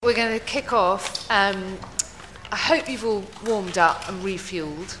we're going to kick off. I hope you've all warmed up and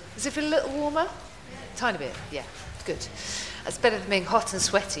refueled. Does it feel a little warmer? Tiny bit, yeah, good. That's better than being hot and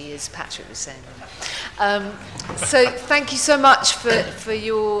sweaty, as Patrick was saying. So thank you so much for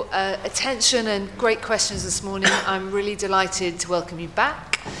your attention and great questions this morning. I'm really delighted to welcome you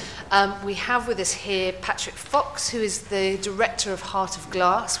back. We have with us here Patrick Fox, who is the director of Heart of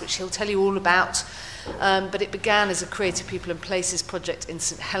Glass, which he'll tell you all about. But it began as a Creative People and Places project in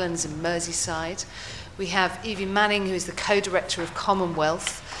St Helens in Merseyside. We have Evie Manning, who is the co-director of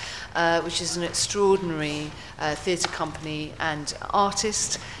Commonwealth, which is an extraordinary theatre company and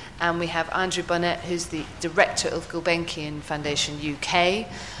artist. And we have Barnett, who's the director of Gulbenkian Foundation UK,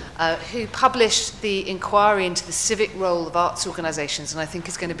 who published the inquiry into the civic role of arts organisations, and I think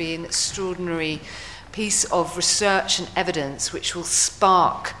is going to be an extraordinary piece of research and evidence which will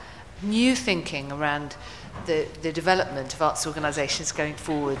spark new thinking around the development of arts organisations going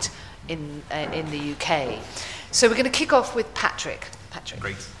forward in the UK. So we're going to kick off with Patrick.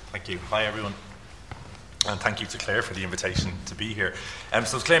 Great, thank you. Hi everyone. And thank you to Claire for the invitation to be here.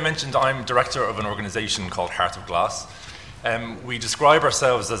 So as Claire mentioned, I'm director of an organisation called Heart of Glass. We describe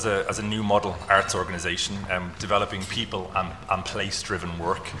ourselves as a new model arts organisation, developing people and place-driven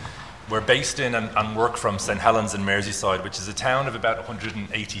work. We're based in and work from St Helens in Merseyside, which is a town of about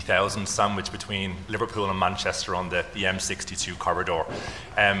 180,000, sandwiched between Liverpool and Manchester on the M62 corridor.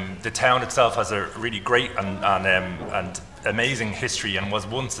 The town itself has a really great and amazing history and was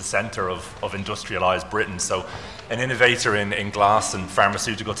once the centre of industrialised Britain. So an innovator in glass and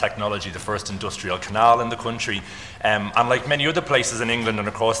pharmaceutical technology, the first industrial canal in the country. And like many other places in England and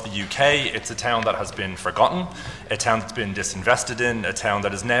across the UK, it's a town that has been forgotten, a town that's been disinvested in, a town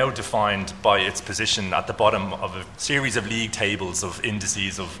that is now defined by its position at the bottom of a series of league tables of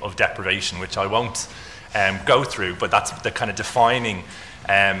indices of deprivation, which I won't go through, but that's the kind of defining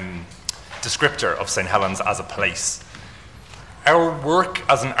descriptor of St Helens as a place. Our work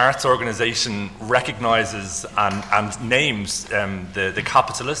as an arts organisation recognises and names the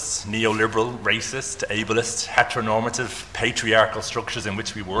capitalist, neoliberal, racist, ableist, heteronormative, patriarchal structures in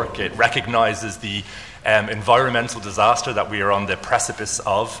which we work. It recognises the environmental disaster that we are on the precipice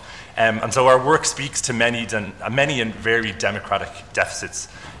of. And so our work speaks to many and varied democratic deficits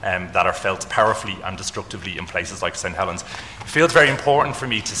that are felt powerfully and destructively in places like St Helens. It feels very important for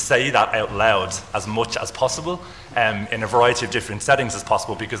me to say that out loud as much as possible in a variety of different settings as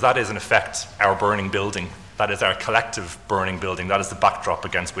possible, because that is in effect our burning building. That is our collective burning building. That is the backdrop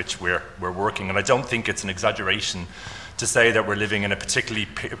against which we're working. And I don't think it's an exaggeration to say that we're living in a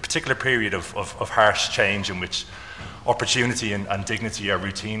particular period of harsh change in which opportunity and dignity are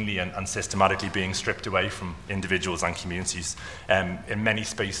routinely and systematically being stripped away from individuals and communities. In many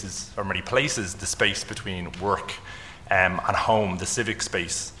spaces, or many places, the space between work and home, the civic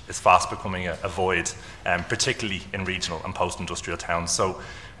space, is fast becoming a void, particularly in regional and post-industrial towns. So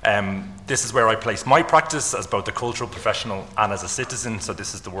this is where I place my practice as both a cultural professional and as a citizen. So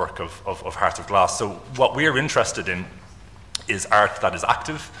this is the work of Heart of Glass. So what we're interested in is art that is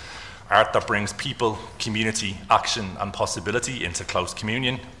active, art that brings people, community, action and possibility into close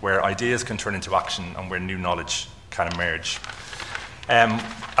communion, where ideas can turn into action and where new knowledge can emerge.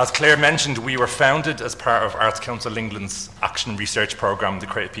 As Claire mentioned, we were founded as part of Arts Council England's Action Research Programme, the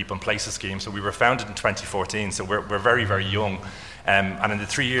Creative People and Places scheme. So we were founded in 2014, so we're very, very young. And in the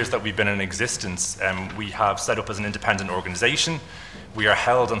 3 years that we've been in existence, we have set up as an independent organisation. We are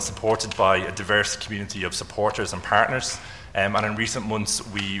held and supported by a diverse community of supporters and partners. And in recent months,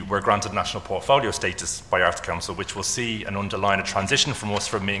 we were granted national portfolio status by Arts Council, which will see and underline a transition from us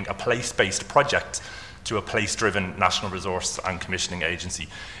from being a place-based project to a place-driven national resource and commissioning agency.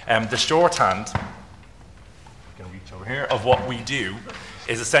 The shorthand, I can reach over here, of what we do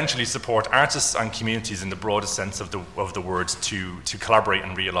is essentially support artists and communities in the broadest sense of the word to collaborate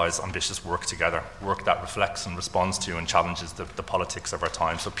and realise ambitious work together, work that reflects and responds to and challenges the politics of our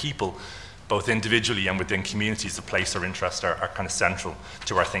time. So people, both individually and within communities of place or interest, are kind of central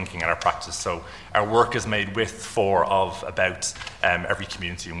to our thinking and our practice. So our work is made with, for, of, about every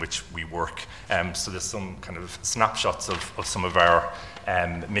community in which we work. So there's some kind of snapshots of some of our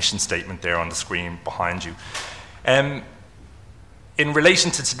mission statement there on the screen behind you. In relation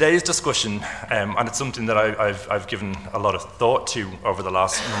to today's discussion, and it's something that I've given a lot of thought to over the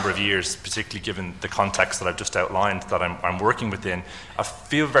last number of years, particularly given the context that I've just outlined that I'm working within, I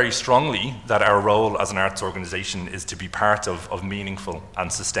feel very strongly that our role as an arts organisation is to be part of meaningful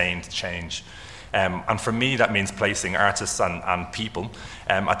and sustained change. And for me, that means placing artists and people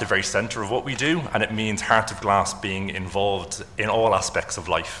at the very centre of what we do, and it means Heart of Glass being involved in all aspects of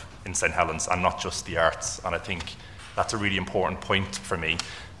life in St Helens and not just the arts. And I think that's a really important point for me,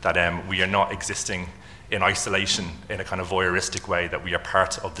 that we are not existing in isolation in a kind of voyeuristic way, that we are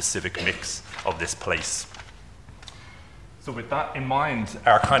part of the civic mix of this place. So with that in mind,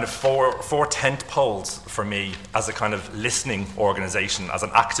 our kind of four tent poles for me as a kind of listening organisation, as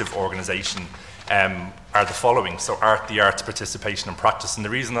an active organisation, are the following. So art, the arts, participation and practice. And the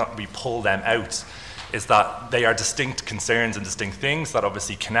reason that we pull them out is that they are distinct concerns and distinct things that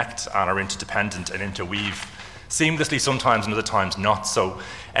obviously connect and are interdependent and interweave seamlessly sometimes and other times not. So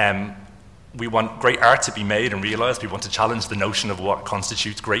we want great art to be made and realised. We want to challenge the notion of what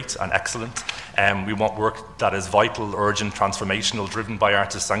constitutes great and excellent. We want work that is vital, urgent, transformational, driven by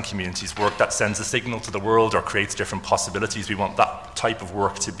artists and communities, work that sends a signal to the world or creates different possibilities. We want that type of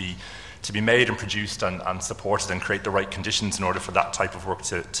work to be made and produced and supported and create the right conditions in order for that type of work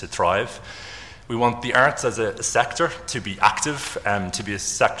to thrive. We want the arts as a sector to be active, to be a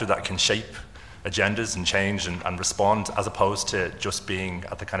sector that can shape agendas and change and respond, as opposed to just being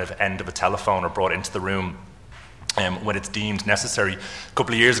at the kind of end of a telephone or brought into the room when it's deemed necessary. A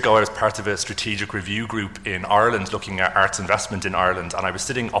couple of years ago, I was part of a strategic review group in Ireland looking at arts investment in Ireland, and I was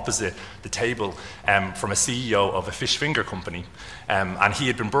sitting opposite the table from a CEO of a fish finger company, and he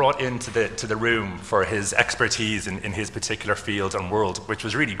had been brought into the room for his expertise in his particular field and world, which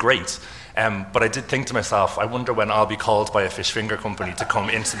was really great. But I did think to myself, I wonder when I'll be called by a fish finger company to come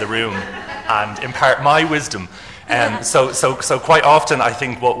into the room and impart my wisdom. So quite often, I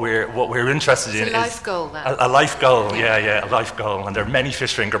think what we're interested in is a life goal. A life goal, a life goal. And there are many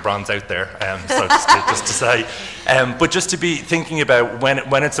fish finger brands out there. So just to say, but just to be thinking about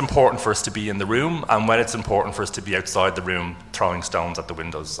when it's important for us to be in the room and when it's important for us to be outside the room throwing stones at the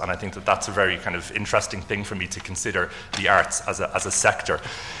windows. And I think that's a very kind of interesting thing for me to consider the arts as a sector.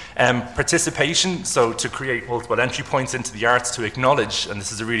 Participation, so to create multiple entry points into the arts, to acknowledge, and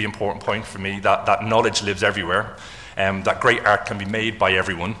this is a really important point for me, that knowledge lives everywhere, that great art can be made by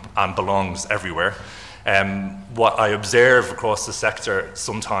everyone and belongs everywhere. What I observe across the sector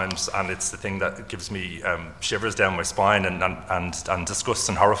sometimes, and it's the thing that gives me shivers down my spine and disgusts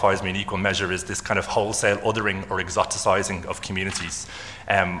and horrifies me in equal measure, is this kind of wholesale othering or exoticizing of communities,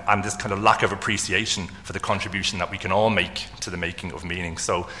 and this kind of lack of appreciation for the contribution that we can all make to the making of meaning.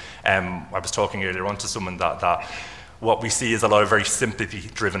 So I was talking earlier on to someone that what we see is a lot of very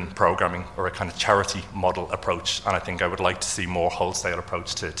sympathy-driven programming or a kind of charity model approach, and I think I would like to see more wholesale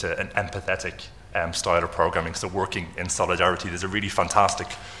approach to an empathetic style of programming, so working in solidarity. There's a really fantastic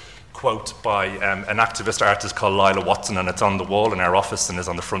quote by an activist artist called Lila Watson, and it's on the wall in our office and is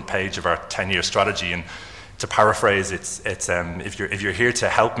on the front page of our 10-year strategy. And to paraphrase, it's if you're here to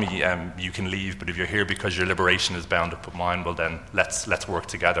help me, you can leave, but if you're here because your liberation is bound up with mine, well then let's work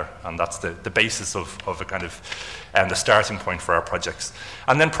together. And that's the basis of a kind of the starting point for our projects.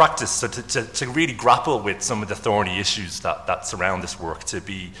 And then practice, so to really grapple with some of the thorny issues that surround this work, to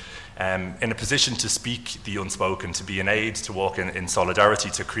be in a position to speak the unspoken, to be an aid, to walk in solidarity,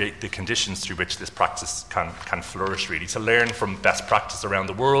 to create the conditions through which this practice can flourish, really, to learn from best practice around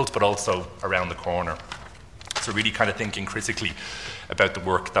the world, but also around the corner. So really kind of thinking critically about the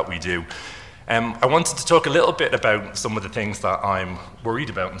work that we do. I wanted to talk a little bit about some of the things that I'm worried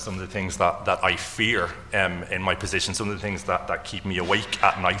about and some of the things that I fear in my position, some of the things that keep me awake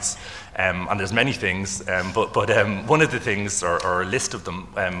at night. And there's many things, but one of the things, or a list of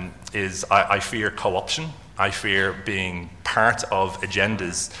them, is I fear co-option. I fear being part of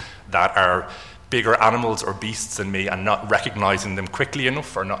agendas that are bigger animals or beasts than me and not recognizing them quickly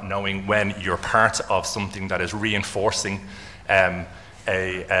enough, or not knowing when you're part of something that is reinforcing a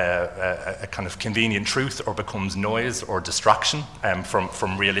kind of convenient truth or becomes noise or distraction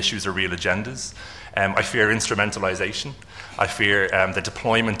from real issues or real agendas. I fear instrumentalization. I fear the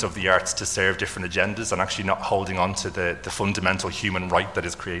deployment of the arts to serve different agendas and actually not holding on to the fundamental human right that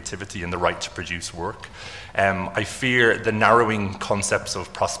is creativity and the right to produce work. I fear the narrowing concepts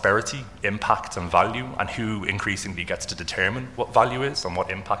of prosperity, impact and value, and who increasingly gets to determine what value is and what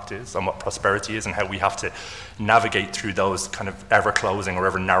impact is and what prosperity is, and how we have to navigate through those kind of ever-closing or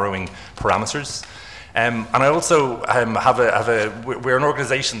ever-narrowing parameters. And I also we're an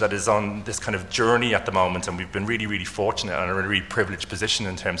organisation that is on this kind of journey at the moment, and we've been really, really fortunate and in a really privileged position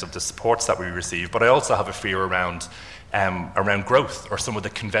in terms of the supports that we receive. But I also have a fear around growth, or some of the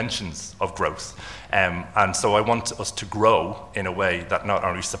conventions of growth. And so I want us to grow in a way that not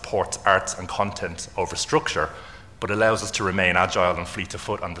only supports arts and content over structure, but allows us to remain agile and fleet of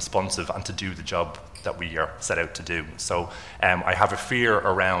foot and responsive and to do the job that we are set out to do. So I have a fear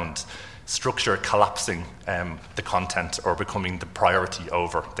around structure collapsing the content or becoming the priority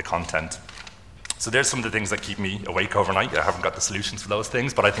over the content. So there's some of the things that keep me awake overnight. I haven't got the solutions for those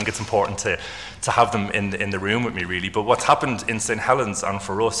things, but I think it's important to have them in the room with me, really. But what's happened in St. Helens and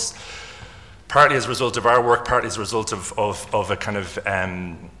for us, partly as a result of our work, partly as a result of a kind of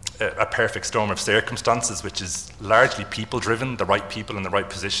a perfect storm of circumstances, which is largely people-driven, the right people in the right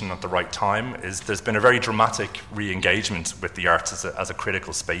position at the right time, is there's been a very dramatic re-engagement with the arts as a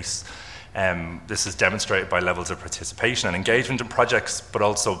critical space. This is demonstrated by levels of participation and engagement in projects, but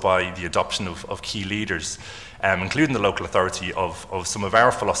also by the adoption of key leaders, including the local authority of some of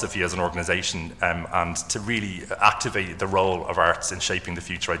our philosophy as an organisation, and to really activate the role of arts in shaping the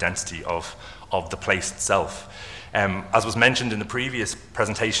future identity of the place itself. As was mentioned in the previous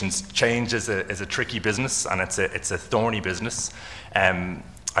presentations, change is a tricky business, and it's a thorny business.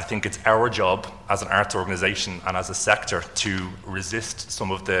 I think it's our job as an arts organisation and as a sector to resist some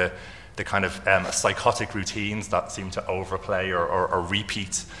of the kind of psychotic routines that seem to overplay or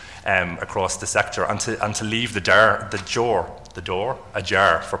repeat across the sector, and to leave the door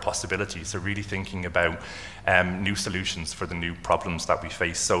ajar for possibilities. So really thinking about new solutions for the new problems that we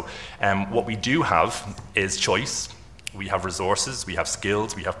face. So what we do have is choice. We have resources, we have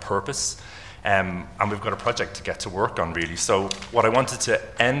skills, we have purpose, and we've got a project to get to work on, really. So what I wanted to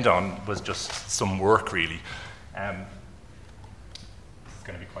end on was just some work, really. It's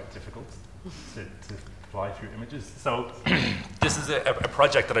going to be quite difficult to fly through images. So this is a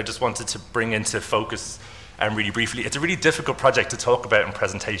project that I just wanted to bring into focus really briefly. It's a really difficult project to talk about in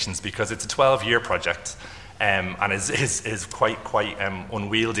presentations because it's a 12-year project, and is quite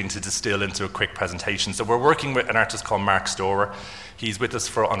unwielding to distill into a quick presentation. So we're working with an artist called Mark Storer. He's with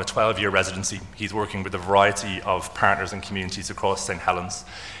us on a 12-year residency. He's working with a variety of partners and communities across St. Helens.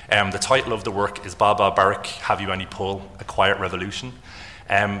 The title of the work is Baba Barak, Have You Any Pull? A Quiet Revolution.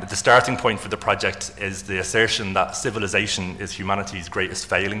 The starting point for the project is the assertion that civilization is humanity's greatest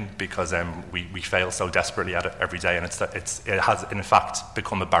failing because we fail so desperately at it every day, and it has in fact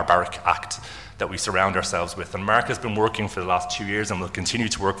become a barbaric act that we surround ourselves with. And Mark has been working for the last 2 years and will continue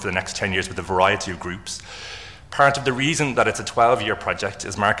to work for the next 10 years with a variety of groups. Part of the reason that it's a 12-year project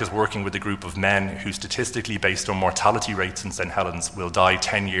is Mark is working with a group of men who, statistically based on mortality rates in St. Helens, will die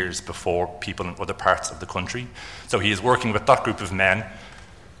 10 years before people in other parts of the country. So he is working with that group of men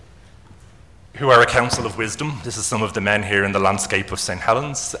who are a council of wisdom. This is some of the men here in the landscape of St.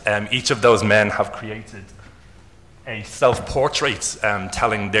 Helens. Each of those men have created a self-portrait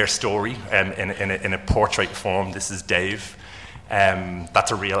telling their story in a portrait form. This is Dave.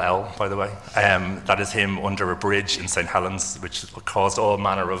 That's a real L, by the way. That is him under a bridge in St. Helens, which caused all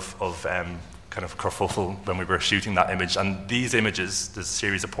manner of kind of kerfuffle when we were shooting that image. And these images, there's a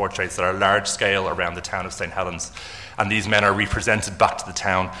series of portraits that are large scale around the town of St. Helens. And these men are represented back to the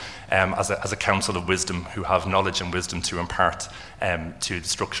town as a council of wisdom who have knowledge and wisdom to impart to the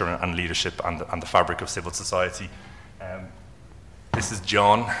structure and leadership and the fabric of civil society. This is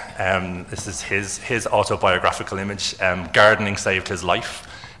John. This is his autobiographical image. Gardening saved his life.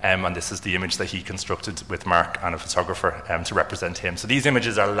 And this is the image that he constructed with Mark and a photographer to represent him. So these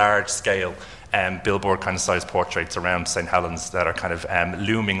images are large-scale, billboard kind of sized portraits around St. Helens that are kind of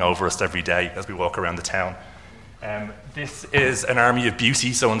looming over us every day as we walk around the town. This is an army of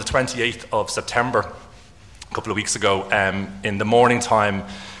beauty. So on the 28th of September, a couple of weeks ago, in the morning time,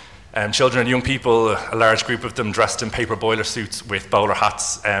 children and young people, a large group of them dressed in paper boiler suits with bowler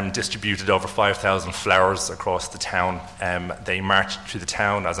hats, distributed over 5,000 flowers across the town. They marched through the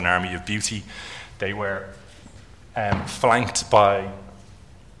town as an army of beauty. They were flanked by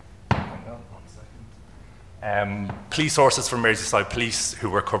police horses from Merseyside Police who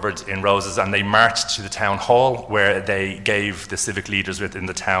were covered in roses, and they marched to the town hall where they gave the civic leaders within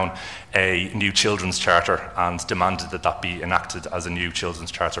the town a new children's charter and demanded that that be enacted as a new children's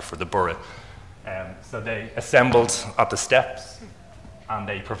charter for the borough. So they assembled at the steps and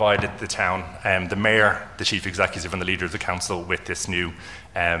they provided the town, the mayor, the chief executive and the leader of the council with this new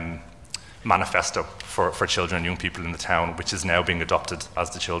manifesto for children and young people in the town, which is now being adopted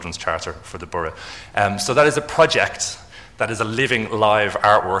as the children's charter for the borough. So that is a project that is a living, live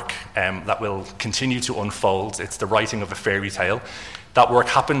artwork that will continue to unfold. It's the writing of a fairy tale. That work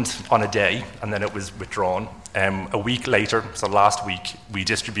happened on a day and then it was withdrawn. A week later, so last week, we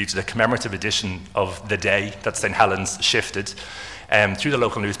distributed a commemorative edition of The Day that St. Helens shifted through the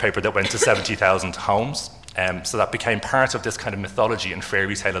local newspaper that went to 70,000 homes. So that became part of this kind of mythology and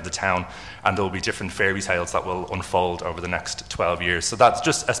fairy tale of the town, and there will be different fairy tales that will unfold over the next 12 years. So that's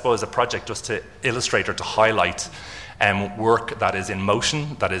just, I suppose, a project just to illustrate or to highlight work that is in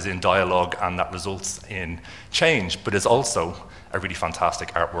motion, that is in dialogue, and that results in change, but is also a really fantastic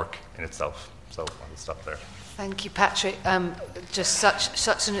artwork in itself. So I'll stop there. Thank you, Patrick. Just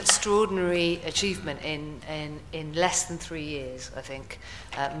such an extraordinary achievement in less than 3 years, I think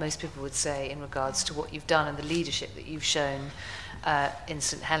most people would say, in regards to what you've done and the leadership that you've shown in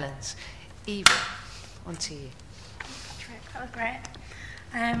St Helens. Evie, on to you. That was great.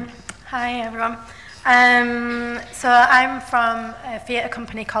 Hi, everyone. So I'm from a theatre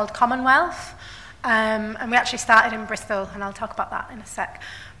company called Commonwealth, and we actually started in Bristol, and I'll talk about that in a sec.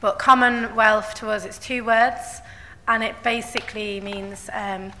 But Commonwealth to us, it's 2 words, and it basically means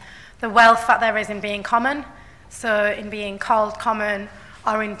the wealth that there is in being common. So in being called common,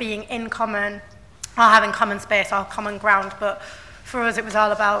 or in being in common, or having common space or common ground. But for us, it was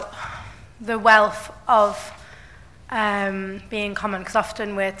all about the wealth of being common, because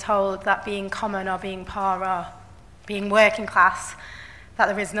often we're told that being common or being poor or being working class, that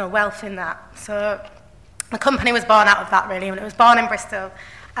there is no wealth in that. So the company was born out of that, really, and it was born in Bristol,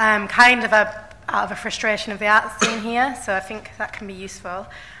 kind of out of a frustration of the art scene here, so I think that can be useful.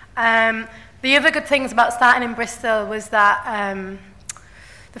 The other good things about starting in Bristol was that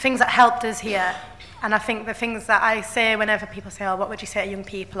the things that helped us here, and I think the things that I say whenever people say, oh, what would you say to young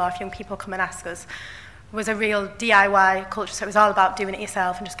people, or if young people come and ask us, was a real DIY culture. So it was all about doing it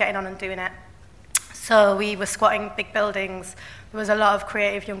yourself and just getting on and doing it. So we were squatting big buildings. There was a lot of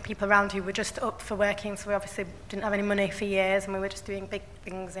creative young people around who were just up for working, so we obviously didn't have any money for years, and we were just doing big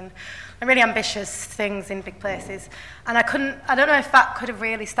things and really ambitious things in big places. And I don't know if that could have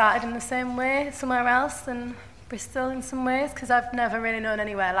really started in the same way somewhere else than Bristol in some ways, because I've never really known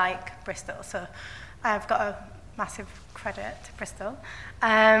anywhere like Bristol, so I've got a massive credit to Bristol.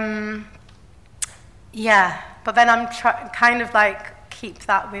 Yeah, but then I'm kind of like keep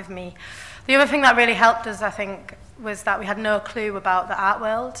that with me. The other thing that really helped us, I think, was that we had no clue about the art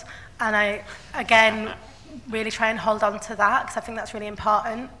world, and I, again, really try and hold on to that, because I think that's really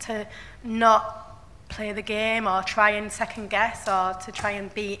important, to not play the game or try and second guess or to try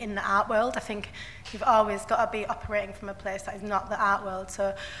and be in the art world. I think you've always got to be operating from a place that is not the art world.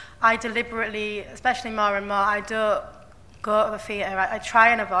 So I deliberately, especially more and more, I don't go to the theatre. I try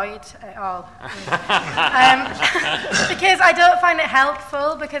and avoid it all. Because I don't find it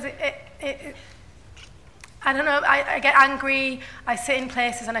helpful, because it I don't know, I get angry, I sit in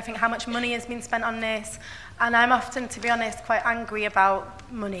places and I think how much money has been spent on this, and I'm often, to be honest, quite angry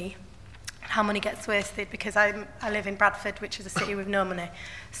about money, how money gets wasted, because I live in Bradford, which is a city with no money.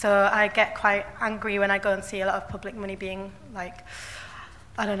 So I get quite angry when I go and see a lot of public money being, like,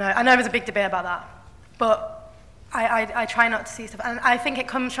 I don't know, I know there's a big debate about that, but I try not to see stuff. And I think it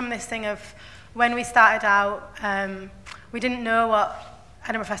comes from this thing of, when we started out, we didn't know what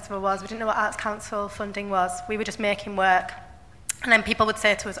Edinburgh Festival was, we didn't know what Arts Council funding was, we were just making work. And then people would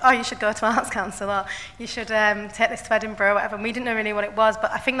say to us, oh, you should go to Arts Council, or you should take this to Edinburgh, or whatever. And we didn't know really what it was, but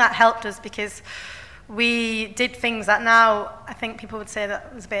I think that helped us, because we did things that now I think people would say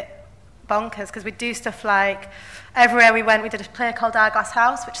that was a bit bonkers, because we'd do stuff like, everywhere we went, we did a play called Our Glass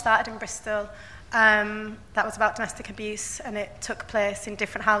House, which started in Bristol. That was about domestic abuse, and it took place in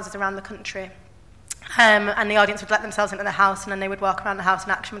different houses around the country. And the audience would let themselves into the house, and then they would walk around the house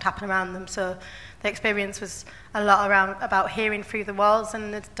and action would happen around them. So the experience was a lot about hearing through the walls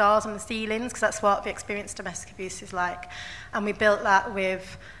and the doors and the ceilings, because that's what the experience of domestic abuse is like. And we built that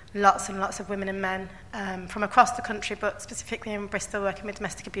with lots and lots of women and men from across the country, but specifically in Bristol, working with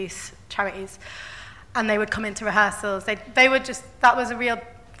domestic abuse charities. And they would come into rehearsals. They would just, that was a real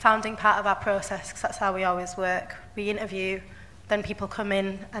founding part of our process, because that's how we always work. We interview, then people come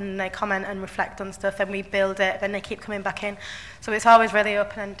in and they comment and reflect on stuff, and we build it, then they keep coming back in. So it's always really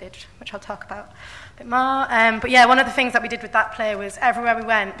open-ended, which I'll talk about a bit more. But yeah, one of the things that we did with that play was, everywhere we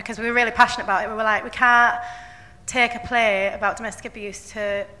went, because we were really passionate about it, we were like, we can't take a play about domestic abuse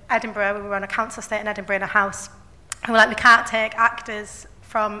to Edinburgh. We were on a council estate in Edinburgh in a house. And we're like, we can't take actors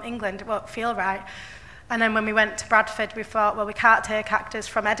from England, it won't feel right. And then when we went to Bradford, we thought, well, we can't take actors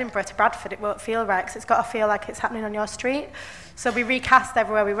from Edinburgh to Bradford, it won't feel right, because it's got to feel like it's happening on your street. So we recast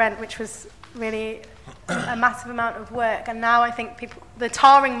everywhere we went, which was really a massive amount of work. And now I think the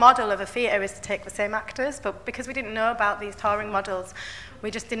touring model of a theatre is to take the same actors, but because we didn't know about these touring models, we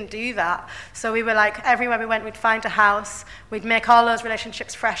just didn't do that. So we were like, everywhere we went, we'd find a house, we'd make all those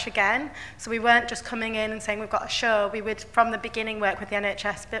relationships fresh again. So we weren't just coming in and saying, we've got a show. We would, from the beginning, work with the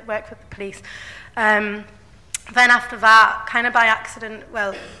NHS, but work with the police. Then after that, kind of by accident,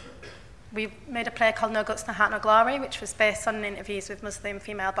 well, we made a play called No Guts, No Heart, No Glory, which was based on interviews with Muslim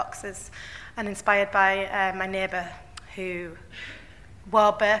female boxers and inspired by my neighbour who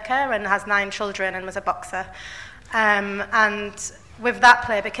wore burqa and has 9 children and was a boxer. And with that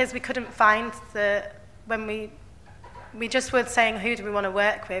play, because we couldn't find when we we just were saying, who do we want to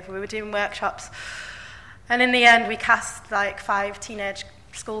work with? We were doing workshops. And in the end, we cast like 5 teenage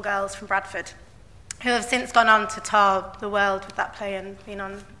schoolgirls from Bradford who have since gone on to tour the world with that play and been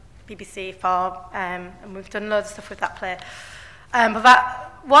on BBC 4, and we've done loads of stuff with that play.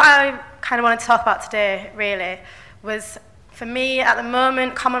 What I kind of wanted to talk about today, really, was, for me, at the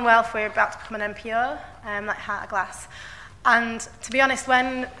moment, Commonwealth, we're about to become an NPO, like Heart of Glass. And to be honest,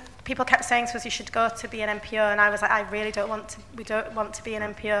 when people kept saying to us, you should go to be an NPO, and I was like, we don't want to be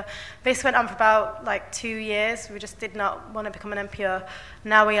an NPO. This went on for about like 2 years. We just did not want to become an NPO.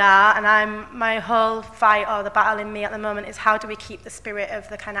 Now we are, and my whole fight, or the battle in me at the moment, is how do we keep the spirit of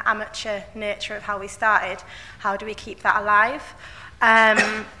the kind of amateur nature of how we started? How do we keep that alive?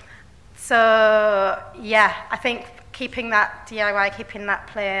 So yeah, I think keeping that DIY, keeping that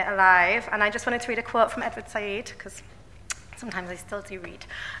play alive. And I just wanted to read a quote from Edward Said, because sometimes I still do read.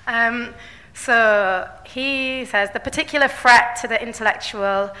 So he says, the particular threat to the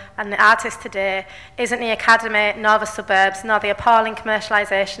intellectual and the artist today isn't the academy, nor the suburbs, nor the appalling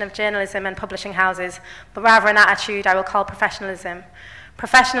commercialisation of journalism and publishing houses, but rather an attitude I will call professionalism.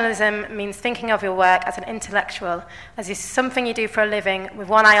 Professionalism means thinking of your work as an intellectual, as is something you do for a living with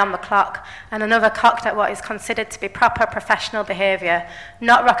one eye on the clock and another cocked at what is considered to be proper professional behaviour,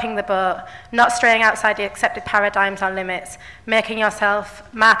 not rocking the boat, not straying outside the accepted paradigms or limits, making yourself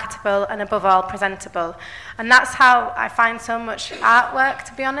marketable and above all presentable. And that's how I find so much artwork,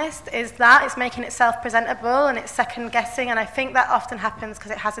 to be honest, is that it's making itself presentable and it's second guessing, and I think that often happens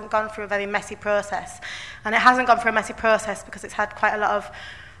because it hasn't gone through a very messy process. And it hasn't gone through a messy process because it's had quite a lot of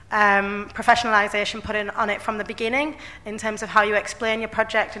professionalisation put in on it from the beginning, in terms of how you explain your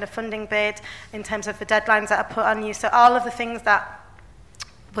project in a funding bid, in terms of the deadlines that are put on you. So all of the things that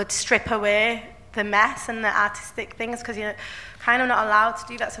would strip away the mess and the artistic things, because you're kind of not allowed to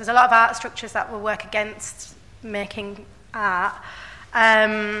do that. So there's a lot of art structures that will work against making art.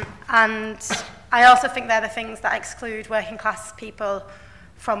 And I also think they're the things that exclude working class people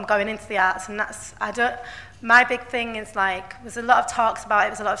from going into the arts, and my big thing is like, there's a lot of talks about it,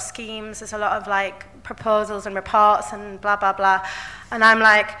 there's a lot of schemes, there's a lot of like proposals and reports and blah, blah, blah. And I'm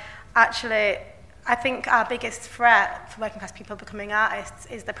like, actually, I think our biggest threat for working class people becoming artists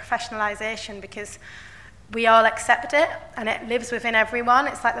is the professionalisation, because we all accept it and it lives within everyone.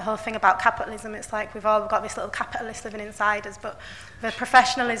 It's like the whole thing about capitalism. It's like we've all got this little capitalist living inside us, but the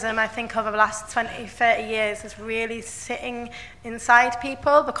professionalism, I think, over the last 20, 30 years is really sitting inside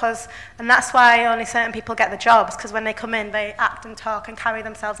people, and that's why only certain people get the jobs, because when they come in, they act and talk and carry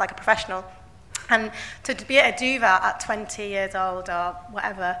themselves like a professional. And to be able to do that at 20 years old or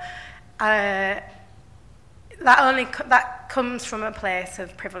whatever, that comes from a place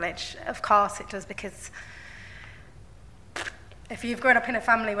of privilege. Of course it does, because if you've grown up in a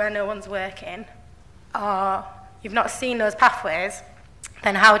family where no one's working, or you've not seen those pathways,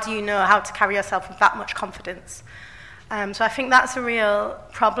 then how do you know how to carry yourself with that much confidence? So I think that's a real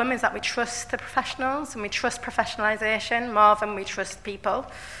problem, is that we trust the professionals and we trust professionalisation more than we trust people.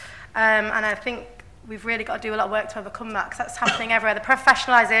 And I think we've really got to do a lot of work to overcome that, because that's happening everywhere. The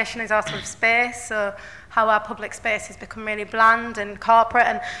professionalisation is also of space, so how our public spaces become really bland and corporate,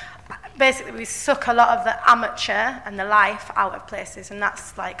 and basically we suck a lot of the amateur and the life out of places, and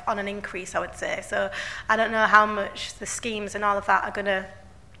that's like on an increase, I would say. So I don't know how much the schemes and all of that are going to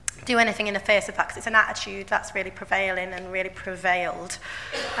do anything in the face of that, because it's an attitude that's really prevailing and really prevailed,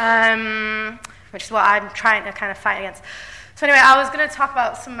 which is what I'm trying to kind of fight against. So anyway, I was going to talk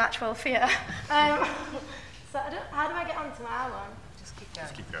about some actual fear. So how do I get onto my one? Just keep going.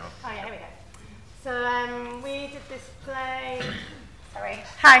 Just keep going. Oh yeah, here we go. So we did this play. Sorry.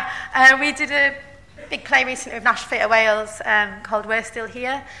 Hi. We did a big play recently with National Theatre Wales called We're Still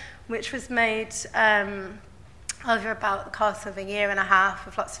Here, which was made over about the course of a year and a half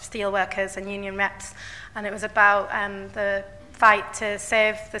with lots of steelworkers and union reps, and it was about the fight to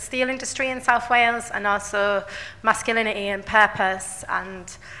save the steel industry in South Wales, and also masculinity and purpose,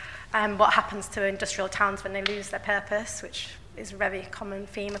 and what happens to industrial towns when they lose their purpose, which is a very common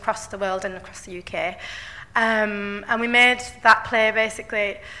theme across the world and across the UK. And we made that play,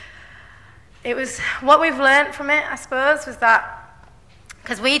 basically. It was, what we've learned from it, I suppose, was that,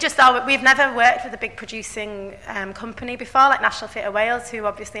 because we've never worked with a big producing company before, like National Theatre Wales, who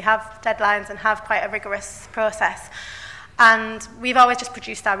obviously have deadlines and have quite a rigorous process. And we've always just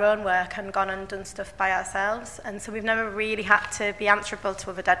produced our own work and gone and done stuff by ourselves. And so we've never really had to be answerable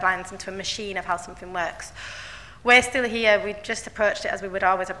to other deadlines and to a machine of how something works. We're Still Here, we just approached it as we would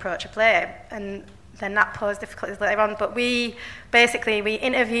always approach a play. And then that posed difficulties later on. But we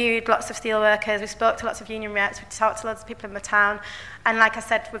interviewed lots of steelworkers, we spoke to lots of union reps, we talked to lots of people in the town, and like I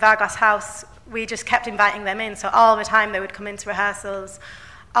said, with our glass house, we just kept inviting them in. So all the time they would come into rehearsals.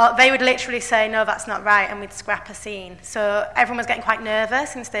 They would literally say, no, that's not right, and we'd scrap a scene. So everyone was getting quite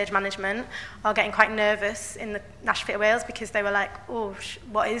nervous in stage management, or getting quite nervous in the National Theatre Wales, because they were like, oh,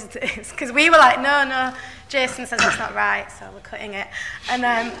 what is this? Because we were like, no, Jason says that's not right, so we're cutting it. And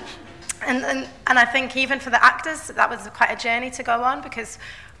I think even for the actors, that was quite a journey to go on, because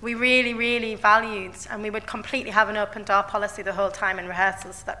we really, really valued, and we would completely have an open door policy the whole time in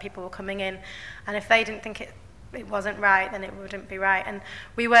rehearsals, so that people were coming in, and if they didn't think it wasn't right, then it wouldn't be right. And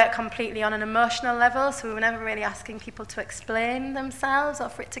we work completely on an emotional level, so we were never really asking people to explain themselves or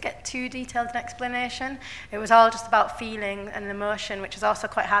for it to get too detailed an explanation. It was all just about feeling and emotion, which is also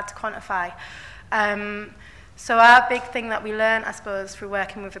quite hard to quantify. So our big thing that we learned, I suppose, through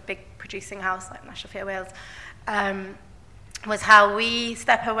working with a big producing house like National Theatre Wales, was how we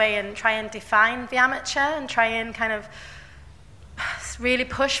step away and try and define the amateur and try and kind of really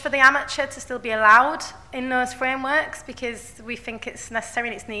push for the amateur to still be allowed in those frameworks, because we think it's necessary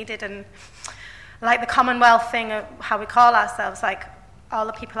and it's needed. And like the Commonwealth thing of how we call ourselves, like all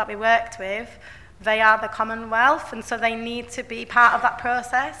the people that we worked with, they are the Commonwealth, and so they need to be part of that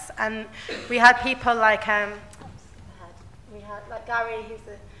process. And we had people like Gary,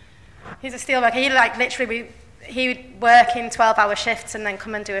 he's a steelworker. He like literally he would work in 12-hour shifts and then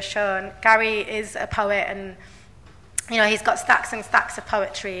come and do a show. And Gary is a poet, and you know, he's got stacks and stacks of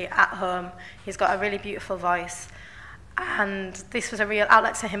poetry at home. He's got a really beautiful voice. And this was a real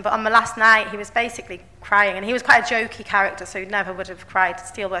outlet to him. But on the last night, he was basically crying. And he was quite a jokey character, so he never would have cried.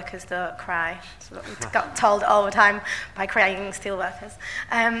 Steelworkers don't cry. So we got told all the time by crying steelworkers.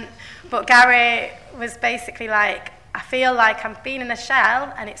 But Gary was basically like, I feel like I'm being in a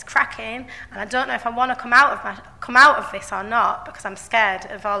shell and it's cracking, and I don't know if I want to come out of this or not, because I'm scared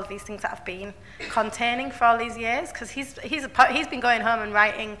of all of these things that I've been containing for all these years. Because he's been going home and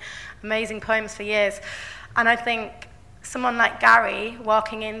writing amazing poems for years, and I think someone like Gary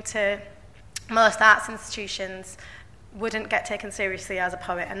walking into most arts institutions wouldn't get taken seriously as a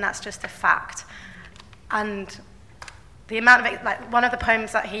poet, and that's just a fact. And the amount of it, like one of the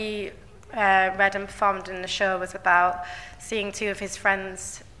poems that he read and performed in the show was about seeing two of his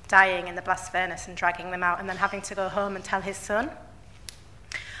friends dying in the blast furnace and dragging them out, and then having to go home and tell his son.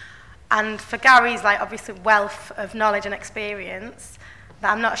 And for Gary's like obviously wealth of knowledge and experience,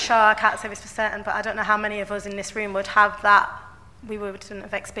 that I'm not sure, I can't say this for certain, but I don't know how many of us in this room would have that, we wouldn't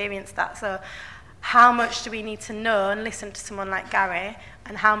have experienced that. So how much do we need to know and listen to someone like Gary,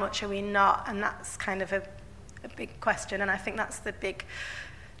 and how much are we not? And that's kind of a big question, and I think that's the big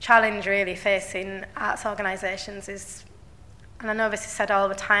challenge really facing arts organisations is, and I know this is said all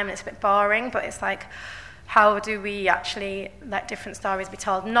the time and it's a bit boring, but it's like, how do we actually let different stories be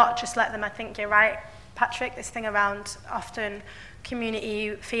told? Not just let them, I think you're right, Patrick, this thing around often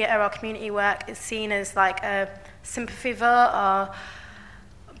community theatre or community work is seen as like a sympathy vote,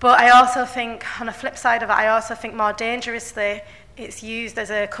 but I also think, on the flip side of it, I also think more dangerously, it's used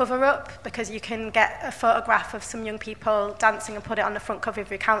as a cover-up, because you can get a photograph of some young people dancing and put it on the front cover of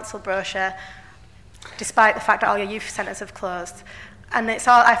your council brochure, despite the fact that all your youth centres have closed. And it's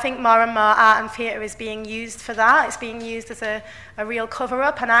all, I think more and more art and theatre is being used for that. It's being used as a real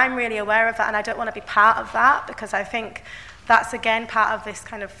cover-up, and I'm really aware of that, and I don't want to be part of that, because I think that's, again, part of this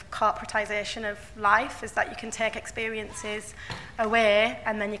kind of corporatisation of life, is that you can take experiences away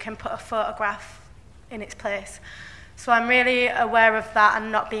and then you can put a photograph in its place. So I'm really aware of that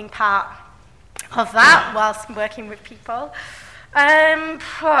and not being part of that whilst working with people.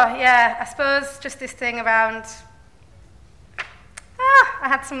 Yeah, I suppose just this thing around... I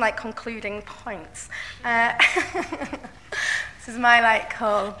had some like concluding points. This is my like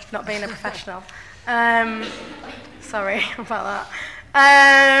whole not being a professional. Sorry about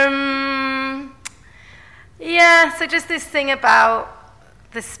that. Yeah, so just this thing about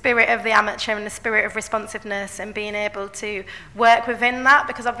the spirit of the amateur and the spirit of responsiveness and being able to work within that,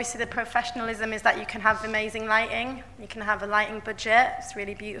 because obviously the professionalism is that you can have amazing lighting, you can have a lighting budget, it's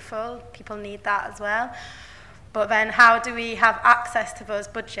really beautiful, people need that as well. But then how do we have access to those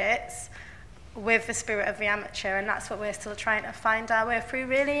budgets with the spirit of the amateur? And that's what we're still trying to find our way through,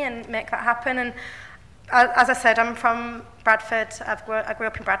 really, and make that happen. And as I said, I'm from Bradford. I grew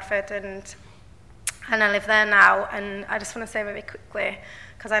up in Bradford, and I live there now. And I just want to say very quickly,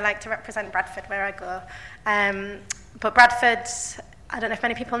 because I like to represent Bradford where I go. But Bradford, I don't know if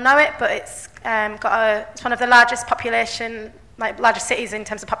many people know it, but it's one of the largest population largest cities in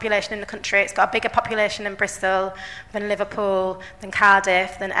terms of population in the country. It's got a bigger population than Bristol, than Liverpool, than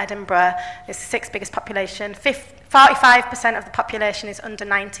Cardiff, than Edinburgh. It's the sixth biggest population. 45% of the population is under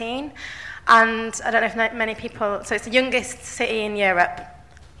 19. And I don't know if many people... So it's the youngest city in Europe.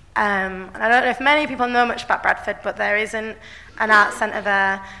 And I don't know if many people know much about Bradford, but there isn't an arts centre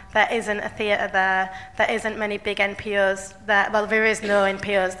there. There isn't a theatre there. There isn't many big NPOs there. Well, there is no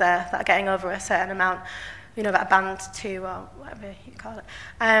NPOs there that are getting over a certain amount. You know, that are banned to, or whatever you call it.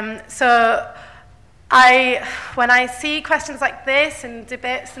 So when I see questions like this and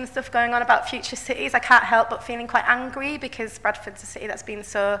debates and stuff going on about future cities, I can't help but feeling quite angry, because Bradford's a city that's been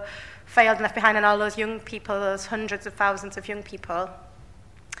so failed and left behind, and all those young people, those hundreds of thousands of young people,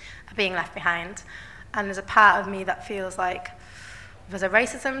 are being left behind. And there's a part of me that feels like there's a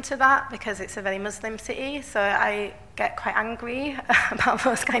racism to that, because it's a very Muslim city, so I get quite angry about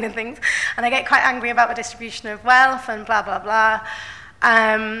those kind of things, and I get quite angry about the distribution of wealth and blah, blah, blah.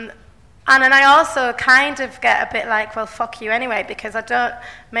 And then I also kind of get a bit like, well, fuck you anyway, because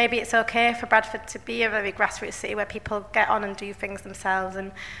maybe it's okay for Bradford to be a very grassroots city where people get on and do things themselves,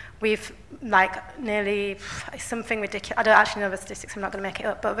 and we've nearly something ridiculous. I don't actually know the statistics, I'm not going to make it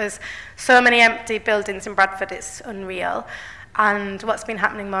up, but there's so many empty buildings in Bradford, it's unreal. And what's been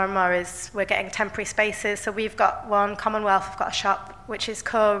happening more and more is we're getting temporary spaces. So we've got one, Commonwealth, we've got a shop which is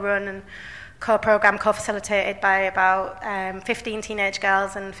co-run and co-programmed, co-facilitated by about 15 teenage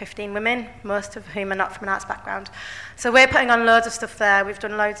girls and 15 women, most of whom are not from an arts background. So we're putting on loads of stuff there. We've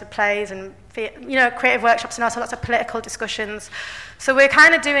done loads of plays and creative workshops, and also lots of political discussions. So we're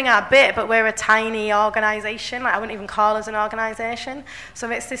kind of doing our bit, but we're a tiny organisation. I wouldn't even call us an organisation. So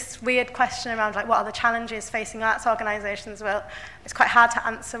it's this weird question around what are the challenges facing arts organisations? Well, it's quite hard to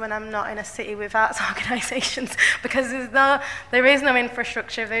answer when I'm not in a city with arts organisations, because there is no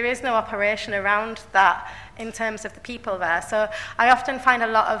infrastructure, there is no operation around that in terms of the people there. So I often find a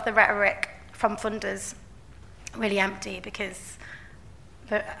lot of the rhetoric from funders really empty, because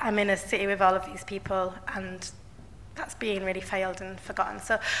I'm in a city with all of these people, and that's being really failed and forgotten.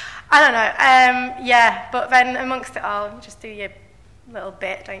 So I don't know. But then amongst it all, you just do your little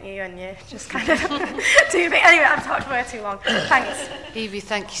bit, don't you? And you just kind of do your bit. Anyway, I've talked way too long. Thanks. Evie,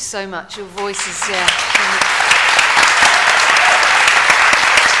 thank you so much. Your voice is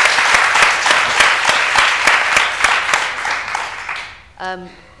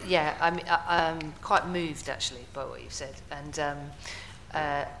I'm quite moved actually by what you've said, and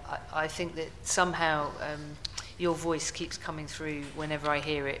I think that somehow your voice keeps coming through whenever I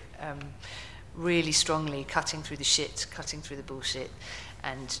hear it, really strongly, cutting through the shit, cutting through the bullshit,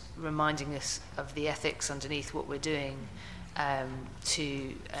 and reminding us of the ethics underneath what we're doing,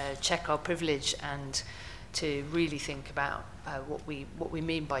 to check our privilege and to really think about what we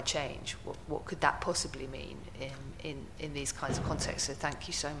mean by change. What could that possibly mean in these kinds of contexts? So thank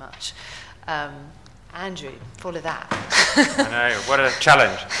you so much. Andrew, follow that. I know, what a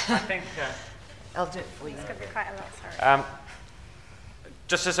challenge. I think I'll do it for you. It's going to be quite a lot, sorry.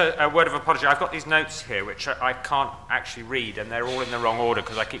 Just as a word of apology, I've got these notes here which I can't actually read, and they're all in the wrong order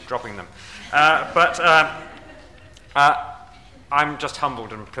because I keep dropping them. But I'm just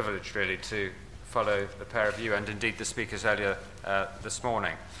humbled and privileged, really, to follow the pair of you and indeed the speakers earlier this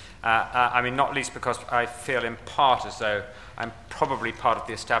morning. Not least because I feel in part as though I'm probably part of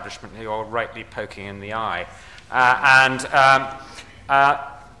the establishment who are rightly poking in the eye.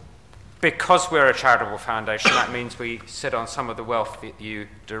 Because we're a charitable foundation, that means we sit on some of the wealth that you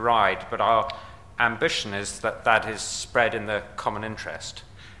deride, but our ambition is that is spread in the common interest.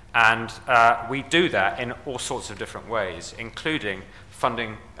 And we do that in all sorts of different ways, including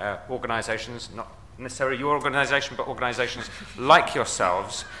funding organisations, not necessarily your organisation, but organisations like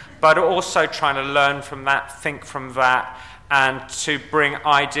yourselves, but also trying to learn from that, think from that, and to bring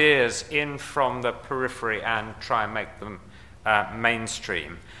ideas in from the periphery and try and make them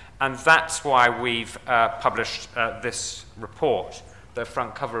mainstream. And that's why we've published this report, the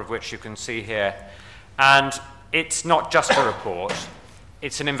front cover of which you can see here. And it's not just a report,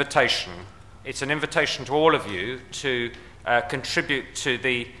 it's an invitation. It's an invitation to all of you to contribute to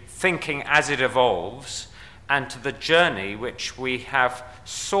the thinking as it evolves and to the journey which we have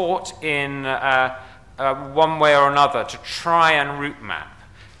sought in one way or another to try and route map,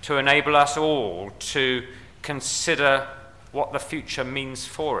 to enable us all to consider what the future means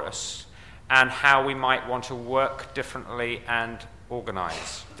for us and how we might want to work differently and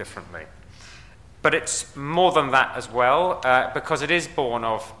organise differently. But it's more than that as well, because it is born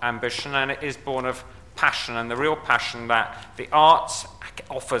of ambition and it is born of passion, and the real passion that the arts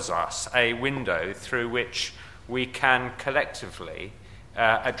offers us a window through which we can collectively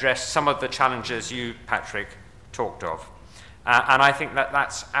address some of the challenges you, Patrick, talked of. And I think that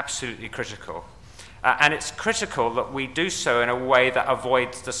that's absolutely critical. And it's critical that we do so in a way that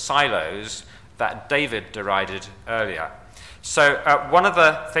avoids the silos that David derided earlier. So one of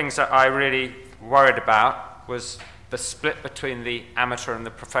the things that I really worried about was the split between the amateur and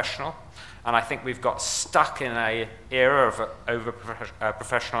the professional. And I think we've got stuck in an era of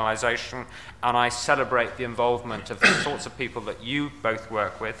over-professionalization, and I celebrate the involvement of the sorts of people that you both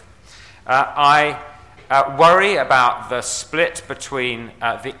work with. I worry about the split between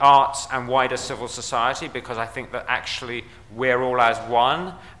the arts and wider civil society, because I think that actually we're all as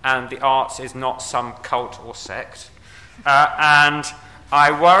one, and the arts is not some cult or sect. And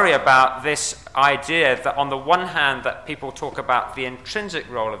I worry about this idea that on the one hand that people talk about the intrinsic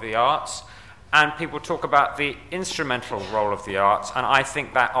role of the arts, and people talk about the instrumental role of the arts, and I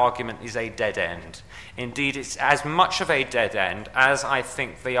think that argument is a dead end. Indeed, it's as much of a dead end as I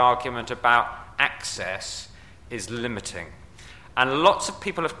think the argument about access is limiting. And lots of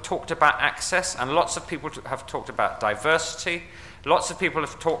people have talked about access, and lots of people have talked about diversity, lots of people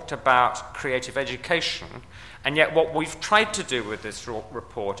have talked about creative education, and yet what we've tried to do with this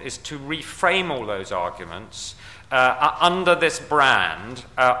report is to reframe all those arguments under this brand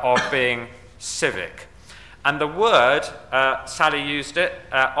of being civic. And the word, Sally used it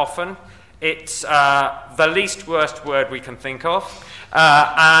often, it's the least worst word we can think of,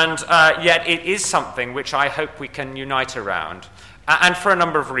 and yet it is something which I hope we can unite around, and for a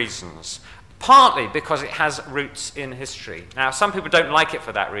number of reasons. Partly because it has roots in history. Now, some people don't like it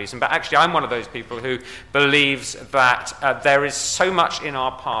for that reason, but actually I'm one of those people who believes that there is so much in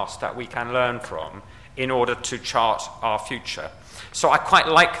our past that we can learn from in order to chart our future. So I quite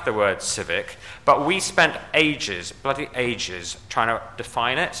like the word civic, but we spent ages, bloody ages, trying to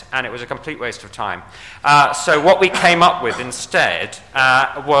define it, and it was a complete waste of time. So what we came up with instead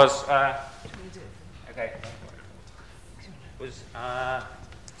was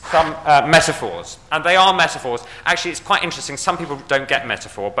some metaphors, and they are metaphors. Actually, it's quite interesting. Some people don't get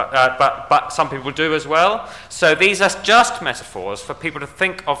metaphor, but some people do as well. So these are just metaphors for people to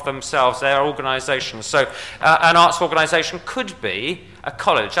think of themselves, their organisations. So an arts organisation could be a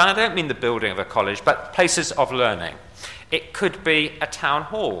college, and I don't mean the building of a college, but places of learning. It could be a town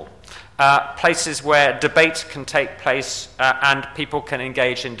hall, places where debate can take place and people can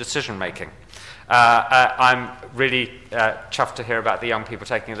engage in decision making. I'm really chuffed to hear about the young people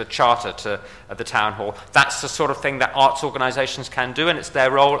taking the charter to the town hall. That's the sort of thing that arts organisations can do, and it's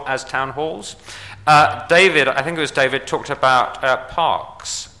their role as town halls. David, I think it was David, talked about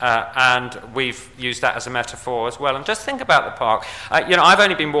parks, and we've used that as a metaphor as well. And just think about the park. I've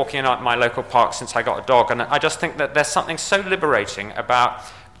only been walking in my local park since I got a dog, and I just think that there's something so liberating about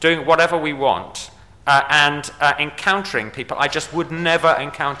doing whatever we want and encountering people I just would never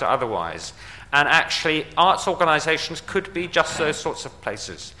encounter otherwise. And actually, arts organisations could be just those sorts of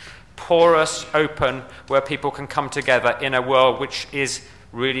places. Porous, open, where people can come together in a world which is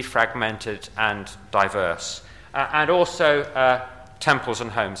really fragmented and diverse. And also temples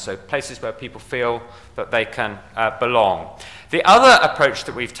and homes, so places where people feel that they can belong. The other approach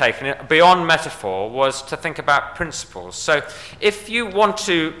that we've taken, beyond metaphor, was to think about principles. So if you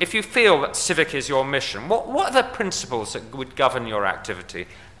feel that civic is your mission, what are the principles that would govern your activity?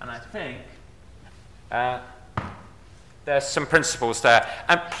 And I think there's some principles there,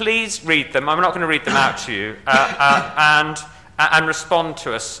 and please read them. I'm not going to read them out to you, and respond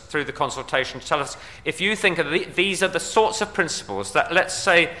to us through the consultation. Tell us if you think these are the sorts of principles that, let's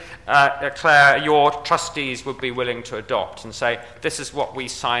say, Claire, your trustees would be willing to adopt and say, this is what we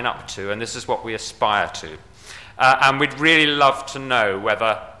sign up to and this is what we aspire to. And we'd really love to know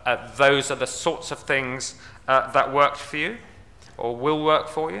whether those are the sorts of things that worked for you or will work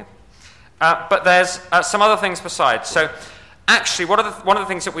for you. But there's some other things besides. So actually, one of the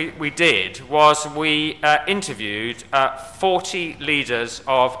things that we did was we interviewed 40 leaders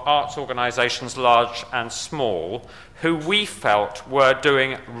of arts organisations, large and small, who we felt were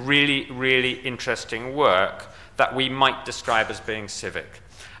doing really, really interesting work that we might describe as being civic.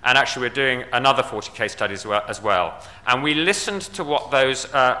 And actually, we're doing another 40 case studies as well. And we listened to what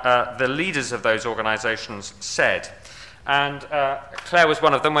the leaders of those organisations said. And Claire was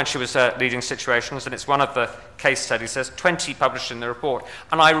one of them when she was leading situations, and it's one of the case studies. There's 20 published in the report,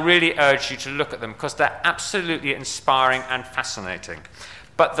 and I really urge you to look at them because they're absolutely inspiring and fascinating.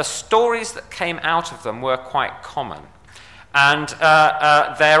 But the stories that came out of them were quite common, and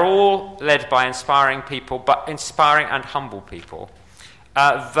they're all led by inspiring people, but inspiring and humble people.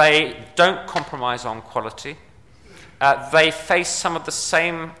 They don't compromise on quality. They face some of the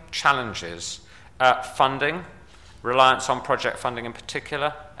same challenges, funding, reliance on project funding in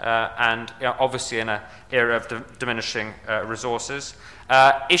particular, and obviously in an era of diminishing resources.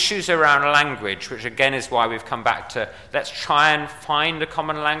 Issues around language, which again is why we've come back to let's try and find a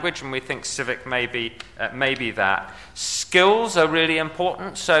common language, and we think civic may be that. Skills are really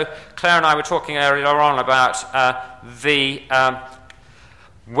important. So Claire and I were talking earlier on about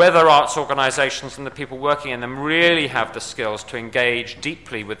whether arts organisations and the people working in them really have the skills to engage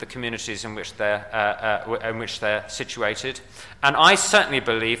deeply with the communities in which they're situated. And I certainly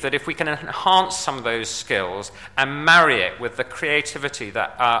believe that if we can enhance some of those skills and marry it with the creativity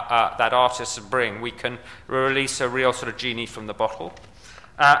that artists bring, we can release a real sort of genie from the bottle.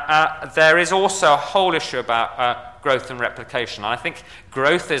 There is also a whole issue about growth and replication. I think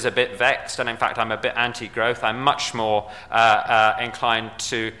growth is a bit vexed, and in fact I'm a bit anti-growth. I'm much more inclined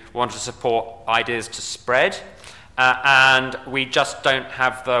to want to support ideas to spread, and we just don't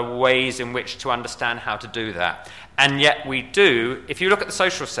have the ways in which to understand how to do that. And yet we do. If you look at the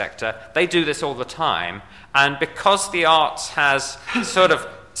social sector, they do this all the time, and because the arts has sort of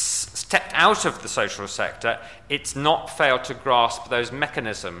stepped out of the social sector, it's not failed to grasp those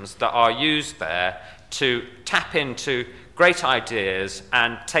mechanisms that are used there to tap into great ideas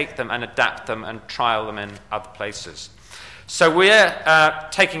and take them and adapt them and trial them in other places. So we're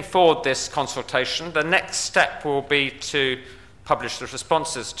taking forward this consultation. The next step will be to publish the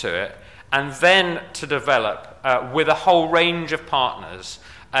responses to it, and then to develop, with a whole range of partners,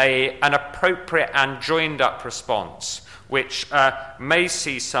 an appropriate and joined-up response, which may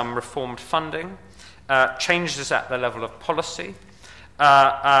see some reformed funding, changes at the level of policy,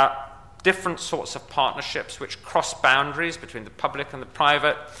 different sorts of partnerships which cross boundaries between the public and the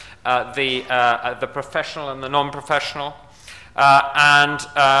private, the professional and the non-professional, and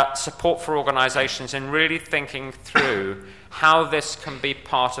support for organisations in really thinking through how this can be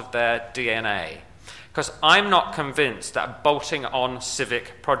part of their DNA. Because I'm not convinced that bolting on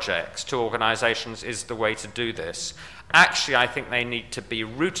civic projects to organisations is the way to do this. Actually, I think they need to be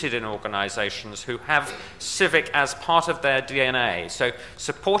rooted in organisations who have civic as part of their DNA. So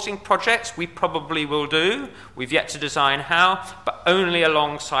supporting projects we probably will do. We've yet to design how, but only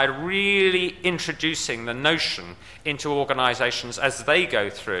alongside really introducing the notion into organisations as they go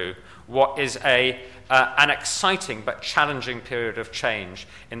through what is an exciting but challenging period of change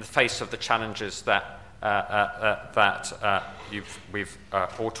in the face of the challenges that we've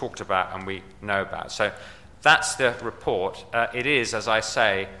all talked about and we know about. So that's the report. It is, as I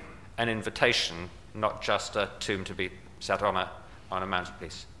say, an invitation, not just a tomb to be set on a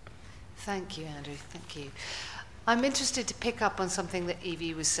mantelpiece. Thank you, Andrew. Thank you. I'm interested to pick up on something that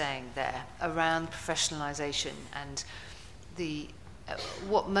Evie was saying there around professionalisation and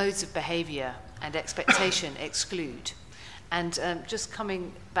what modes of behaviour and expectation exclude. And just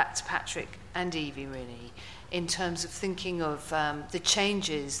coming back to Patrick and Evie, really, in terms of thinking of the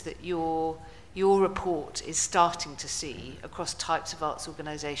changes that your report is starting to see across types of arts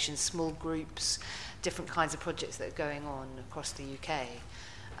organisations, small groups, different kinds of projects that are going on across the UK.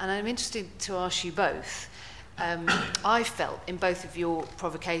 And I'm interested to ask you both. I felt in both of your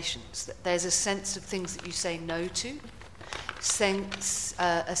provocations that there's a sense of things that you say no to,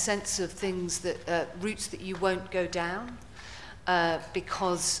 a sense of things that routes that you won't go down,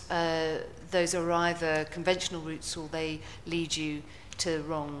 because those are either conventional routes or they lead you to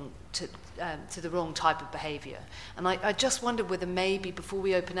the wrong type of behaviour. And I just wondered whether maybe before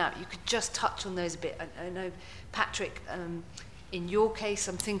we open out, you could just touch on those a bit. I know, Patrick, in your case,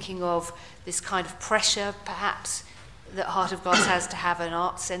 I'm thinking of this kind of pressure, perhaps, that Heart of Glass has to have an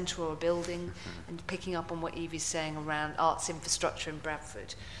arts centre or a building, and picking up on what Evie's saying around arts infrastructure in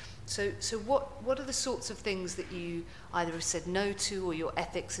Bradford. So what are the sorts of things that you either have said no to, or your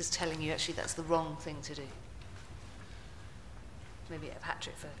ethics is telling you actually that's the wrong thing to do? Maybe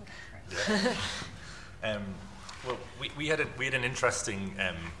Patrick first. Well, we had an interesting.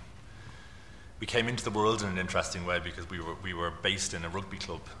 We came into the world in an interesting way because we were based in a rugby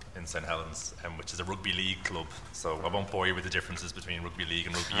club in St Helens, which is a rugby league club. So I won't bore you with the differences between rugby league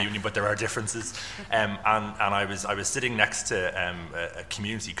and rugby union, but there are differences. And I was sitting next to a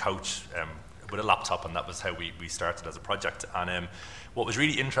community coach with a laptop, and that was how we started as a project. And what was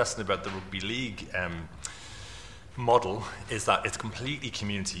really interesting about the rugby league model is that it's completely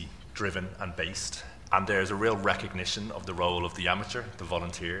community driven and based, and there's a real recognition of the role of the amateur, the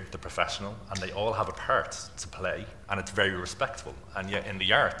volunteer, the professional, and they all have a part to play, and it's very respectful. And yet in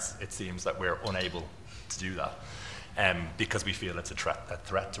the arts it seems that we're unable to do that, because we feel it's a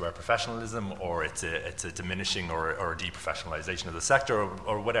threat to our professionalism, or it's a diminishing or a deprofessionalization of the sector,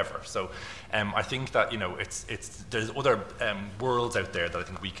 or whatever. So I think that, you know, there's other worlds out there that I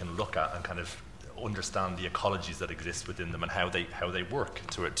think we can look at and kind of understand the ecologies that exist within them and how they work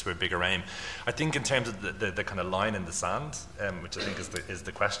to a bigger aim. I think in terms of the kind of line in the sand, which I think is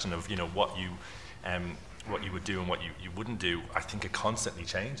the question of, you know, what you would do and what you wouldn't do, I think it constantly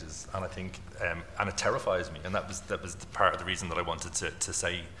changes, and I think and it terrifies me, and that was the part of the reason that I wanted to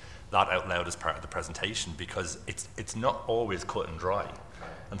say that out loud as part of the presentation, because it's not always cut and dry.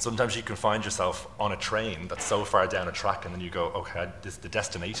 And sometimes you can find yourself on a train that's so far down a track, and then you go, okay, the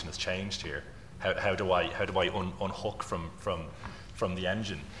destination has changed here. How do I unhook from the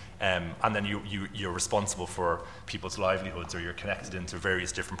engine? And then you're responsible for people's livelihoods, or you're connected into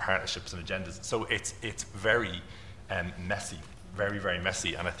various different partnerships and agendas. So it's very messy, very, very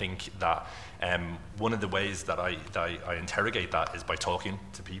messy. And I think that one of the ways that I interrogate that is by talking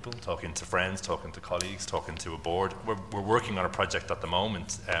to people, talking to friends, talking to colleagues, talking to a board. We're working on a project at the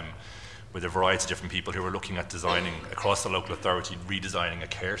moment with a variety of different people who are looking at designing, across the local authority, redesigning a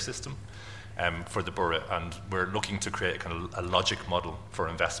care system for the borough, and we're looking to create a kind of a logic model for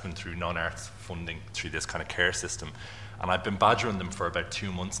investment through non-arts funding through this kind of care system. And I've been badgering them for about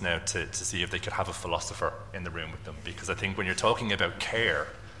 2 months now to see if they could have a philosopher in the room with them, because I think when you're talking about care,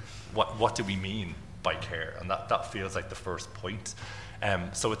 what do we mean by care? And that feels like the first point.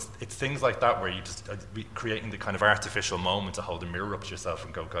 So it's things like that where you just creating the kind of artificial moment to hold a mirror up to yourself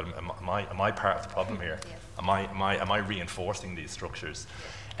and go, God, am I part of the problem here? Yes. Am I reinforcing these structures?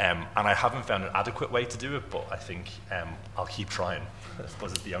 And I haven't found an adequate way to do it, but I think I'll keep trying. I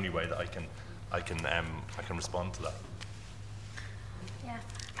suppose it's the only way that I can respond to that.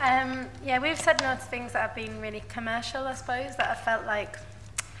 Yeah, we've said no to things that have been really commercial, I suppose, that have felt like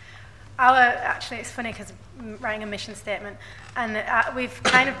actually it's funny because I'm writing a mission statement, and we've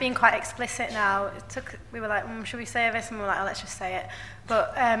kind of been quite explicit now. We were like, should we say this? And we were like, oh, let's just say it.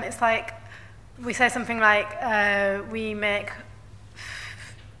 But it's like, we say something like, we make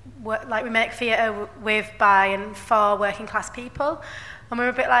theatre with, by and for working class people. And we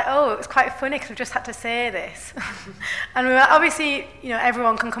were a bit like, oh, it was quite funny because we've just had to say this. And we were obviously, you know,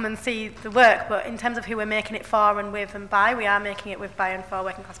 everyone can come and see the work, but in terms of who we're making it for and with and by, we are making it with, by and for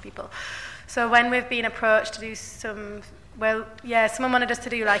working class people. So when we've been approached to do someone wanted us to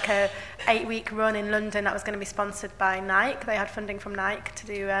do like a 8-week run in London that was going to be sponsored by Nike. They had funding from Nike to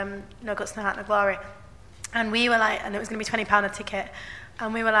do No Guts, No Heart, No Glory. And we were like, and it was going to be £20 a ticket.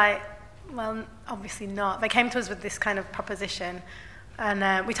 And we were like, well, obviously not. They came to us with this kind of proposition.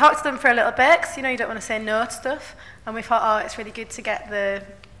 And we talked to them for a little bit, because, you know, you don't want to say no to stuff. And we thought, oh, it's really good to get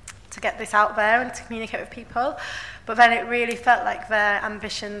this out there and to communicate with people. But then it really felt like their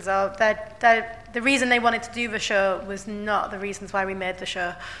ambitions, or the reason they wanted to do the show was not the reasons why we made the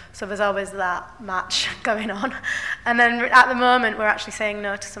show. So there's always that match going on. And then at the moment, we're actually saying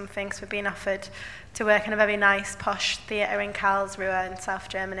no to some things. We're being offered to work in a very nice, posh theatre in Karlsruhe in South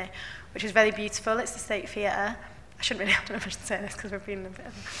Germany, which is very beautiful. It's the State Theatre. I don't know if I should say this because we've been a bit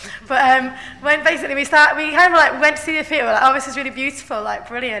but when basically we kind of like went to see the theatre, we're like, oh, this is really beautiful, like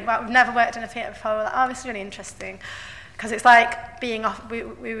brilliant. Well, we've never worked in a theatre before. We're like, oh, this is really interesting, because it's like being off. We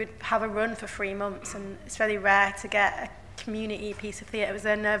would have a run for 3 months, and it's very rare to get a community piece of theatre. It was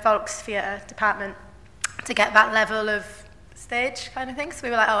in the Volks Theatre department to get that level of stage kind of thing. So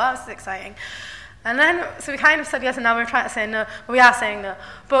we were like, oh, that was exciting. And then, so we kind of said yes, and now we're trying to say no. Well, we are saying no.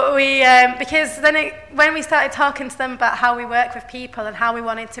 But because then when we started talking to them about how we work with people and how we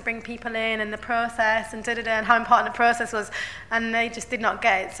wanted to bring people in and the process and and how important the process was, and they just did not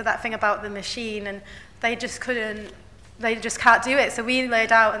get it. So that thing about the machine, and they just can't do it. So we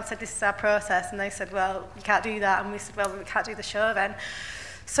laid out and said, this is our process. And they said, well, you can't do that. And we said, well, we can't do the show then.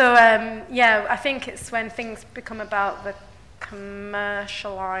 So, I think it's when things become about the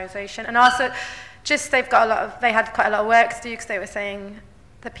commercialisation. And also, just they had quite a lot of work to do, because they were saying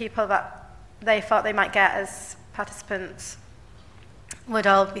the people that they thought they might get as participants would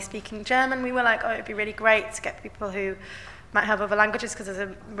all be speaking German. We were like, oh, it'd be really great to get people who might have other languages, because there's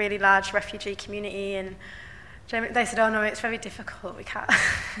a really large refugee community in Germany. They said, oh no, it's very difficult, we can't.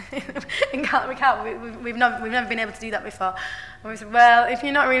 We've never been able to do that before. And we said, well, if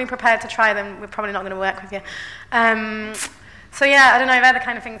you're not really prepared to try, then we're probably not going to work with you. So yeah, I don't know, they're the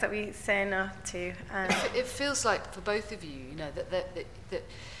kind of things that we say no to. It feels like for both of you, you know, that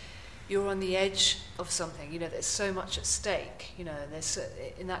you're on the edge of something, you know, there's so much at stake, you know, there's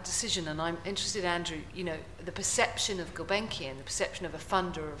in that decision. And I'm interested, Andrew, you know, the perception of Gulbenkian, the perception of a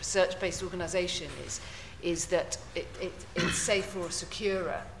fund or a research-based organisation is that it's safer or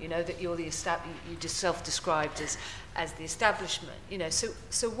securer, you know, that you're you just self-described as the establishment, you know.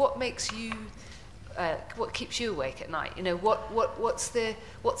 So what makes you what keeps you awake at night? You know,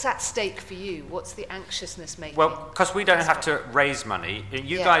 what's at stake for you? What's the anxiousness making? Well, because we don't have to raise money.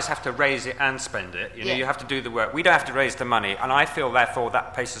 You guys have to raise it and spend it. You know, you have to do the work. We don't have to raise the money, and I feel therefore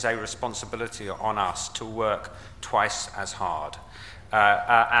that places a responsibility on us to work twice as hard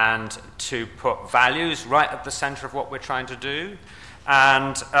and to put values right at the centre of what we're trying to do.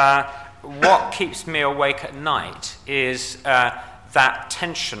 And what keeps me awake at night is that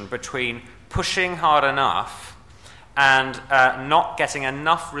tension between pushing hard enough and not getting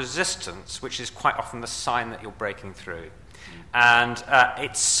enough resistance, which is quite often the sign that you're breaking through. And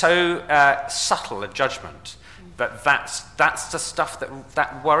it's so subtle a judgment that's the stuff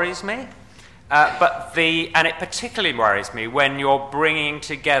that worries me. And it particularly worries me when you're bringing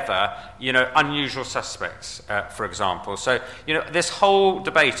together, you know, unusual suspects, for example. So, you know, this whole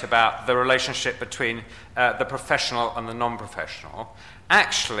debate about the relationship between the professional and the non-professional,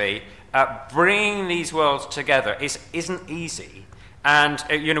 actually, bringing these worlds together isn't easy. And,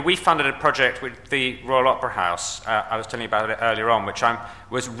 you know, we funded a project with the Royal Opera House, I was telling you about it earlier on, which I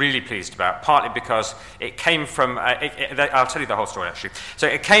was really pleased about, partly because it came from, I'll tell you the whole story actually. So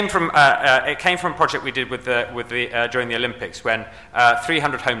it came from a project we did during the Olympics when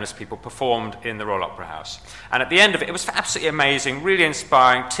 300 homeless people performed in the Royal Opera House. And at the end of it, it was absolutely amazing, really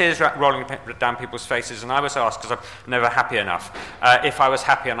inspiring, tears rolling down people's faces, and I was asked, because I'm never happy enough, if I was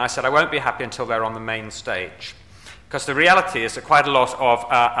happy, and I said I won't be happy until they're on the main stage. Because the reality is that quite a lot of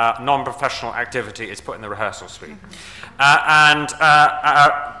non-professional activity is put in the rehearsal suite.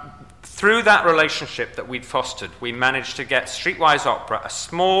 Through that relationship that we'd fostered, we managed to get Streetwise Opera, a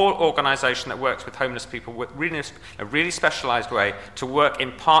small organisation that works with homeless people with a really specialised way, to work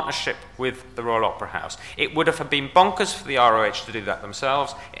in partnership with the Royal Opera House. It would have been bonkers for the ROH to do that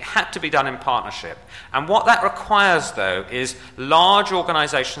themselves. It had to be done in partnership. And what that requires, though, is large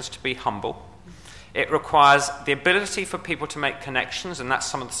organisations to be humble. It requires the ability for people to make connections, and that's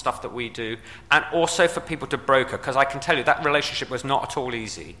some of the stuff that we do, and also for people to broker, because I can tell you that relationship was not at all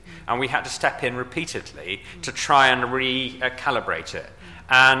easy, and we had to step in repeatedly to try and recalibrate it.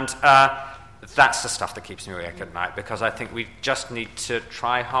 And that's the stuff that keeps me awake at night, because I think we just need to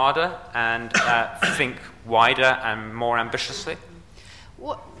try harder and think wider and more ambitiously.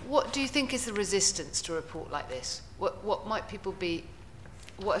 What do you think is the resistance to a report like this? What might people be...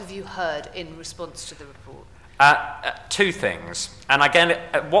 What have you heard in response to the report? Two things. And again,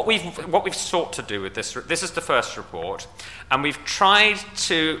 what we've sought to do with this is the first report, and we've tried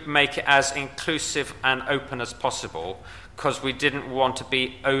to make it as inclusive and open as possible, because we didn't want to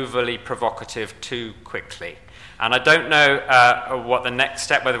be overly provocative too quickly. And I don't know what the next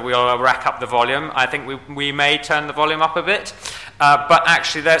step, whether we'll rack up the volume. I think we may turn the volume up a bit. But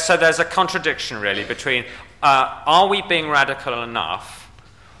actually, there's a contradiction, really, between are we being radical enough,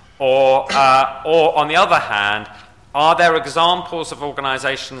 or on the other hand, are there examples of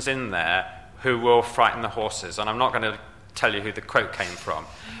organisations in there who will frighten the horses? And I'm not going to tell you who the quote came from.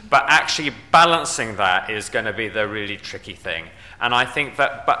 But actually balancing that is going to be the really tricky thing. And I think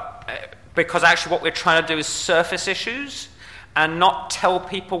that, because actually what we're trying to do is surface issues and not tell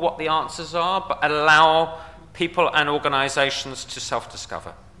people what the answers are, but allow people and organisations to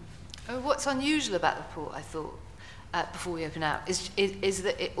self-discover. What's unusual about the report, I thought, before we open out, is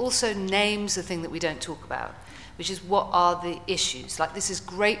that it also names the thing that we don't talk about, which is what are the issues. Like, this is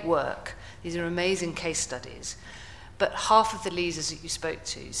great work, these are amazing case studies, but half of the leaders that you spoke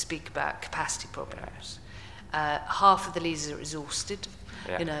to speak about capacity problems. Half of the leaders are exhausted,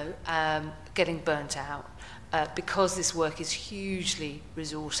 getting burnt out, because this work is hugely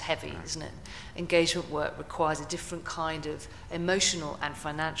resource heavy, isn't it? Engagement work requires a different kind of emotional and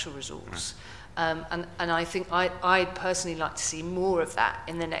financial resource. And I think I'd personally like to see more of that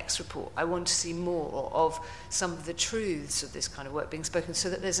in the next report. I want to see more of some of the truths of this kind of work being spoken, so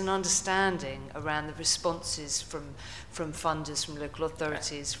that there's an understanding around the responses from funders, from local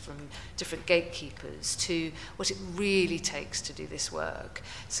authorities, from different gatekeepers, to what it really takes to do this work.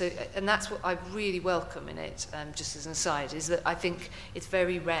 So, and that's what I really welcome in it, just as an aside, is that I think it's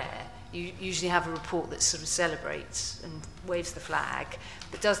very rare. You usually have a report that sort of celebrates and waves the flag,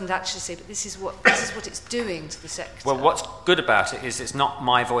 but doesn't actually say, but this is what it's doing to the sector. Well, what's good about it is it's not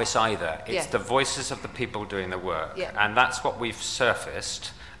my voice either. It's the voices of the people doing the work. Yeah. And that's what we've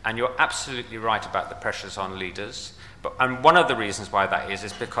surfaced. And you're absolutely right about the pressures on leaders. And one of the reasons why that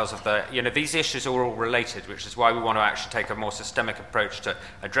is because of these issues are all related, which is why we want to actually take a more systemic approach to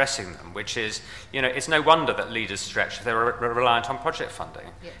addressing them, which is, it's no wonder that leaders stretch if they're reliant on project funding.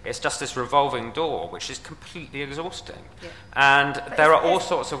 Yeah. It's just this revolving door, which is completely exhausting. Yeah. And there are all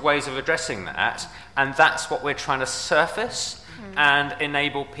sorts of ways of addressing that, and that's what we're trying to surface. and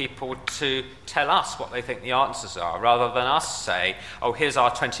enable people to tell us what they think the answers are, rather than us say, oh, here's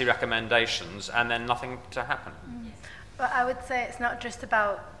our 20 recommendations, and then nothing to happen. But I would say it's not just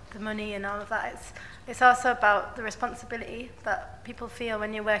about the money and all of that. It's also about the responsibility that people feel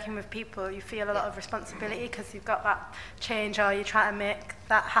when you're working with people. You feel a lot of responsibility because you've got that change, or you try to make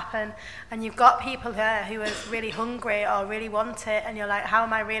that happen, and you've got people there who are really hungry or really want it, and you're like, how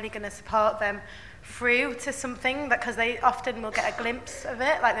am I really going to support them through to something? Because they often will get a glimpse of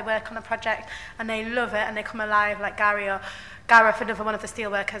it, like they work on a project and they love it and they come alive, like Gareth, another one of the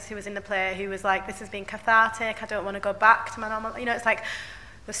steelworkers who was in the play, who was like, this has been cathartic, I don't want to go back to my normal, it's like,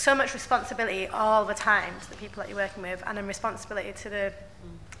 there's so much responsibility all the time to the people that you're working with, and then responsibility to the,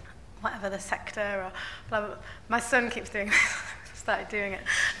 whatever, the sector, or blah, blah, blah. My son keeps doing this. Started doing it.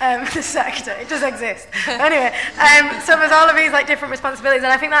 The sector, it does exist. Anyway, so there's all of these like different responsibilities,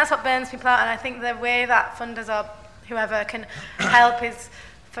 and I think that's what burns people out, and I think the way that funders or whoever can help is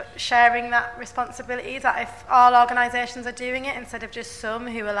for sharing that responsibility, that if all organisations are doing it, instead of just some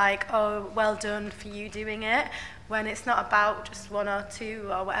who are like, oh, well done for you doing it, when it's not about just one or two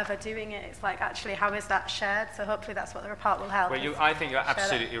or whatever doing it, it's like, actually, how is that shared? So hopefully that's what the report will help. Well, I think you're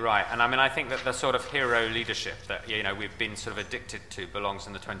absolutely right. And I mean, I think that the sort of hero leadership that, we've been sort of addicted to belongs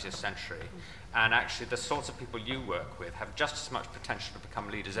in the 20th century. And actually, the sorts of people you work with have just as much potential to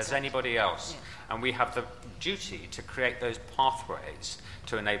become leaders as anybody else. Yeah. And we have the duty to create those pathways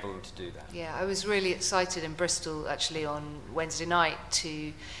to enable them to do that. Yeah, I was really excited in Bristol, actually, on Wednesday night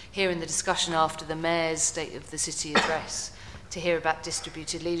to hear in the discussion after the Mayor's State of the City address, to hear about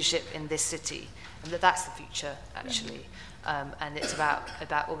distributed leadership in this city, and that's the future, actually. And it's about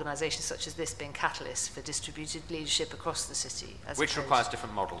organisations such as this being catalysts for distributed leadership across the city. Which requires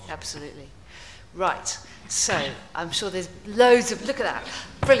different models. Absolutely. Right, so I'm sure there's loads of, look at that,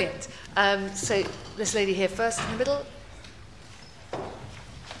 brilliant. So this lady here first in the middle.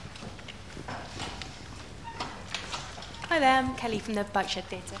 Hi there, I'm Kelly from the Bike Shed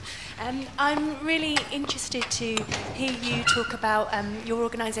Theatre. I'm really interested to hear you talk about your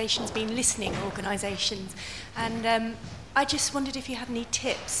organisations being listening organisations, and I just wondered if you had any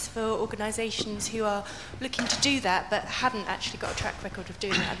tips for organisations who are looking to do that but haven't actually got a track record of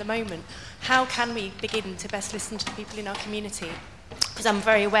doing that at the moment. How can we begin to best listen to the people in our community? Because I'm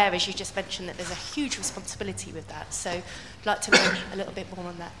very aware, as you just mentioned, that there's a huge responsibility with that. So I'd like to learn a little bit more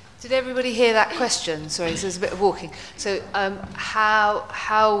on that. Did everybody hear that question? Sorry, so there's a bit of walking. So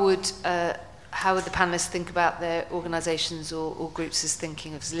how would the panellists think about their organisations or groups as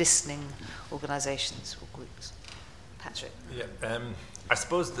thinking of listening organisations or groups? Patrick? Yeah, I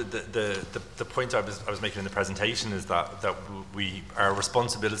suppose the point I was making in the presentation is that our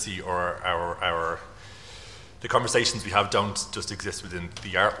responsibility or the conversations we have don't just exist within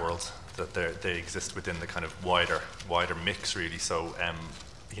the art world, that they exist within the kind of wider mix, really. So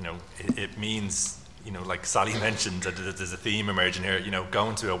it means, like Sally mentioned, that there's a theme emerging here,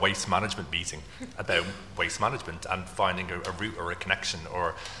 going to a waste management meeting about waste management and finding a route or a connection,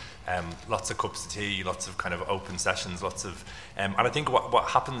 or lots of cups of tea, lots of kind of open sessions, lots of... and I think what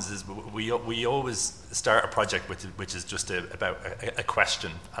happens is we always start a project which is just about a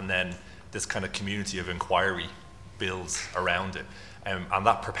question, and then this kind of community of inquiry builds around it. And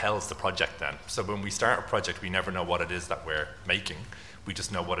that propels the project then. So when we start a project, we never know what it is that we're making. We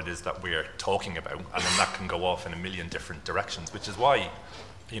just know what it is that we're talking about, and then that can go off in a million different directions, which is why,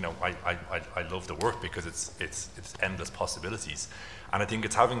 I love the work, because it's endless possibilities. And I think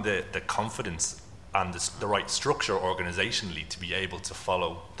it's having the confidence and the right structure organisationally to be able to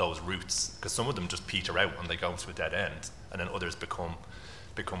follow those routes, because some of them just peter out and they go to a dead end, and then others become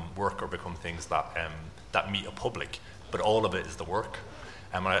work or become things that meet a public, but all of it is the work.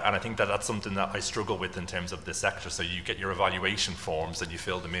 And I think that's something that I struggle with in terms of the sector. So you get your evaluation forms and you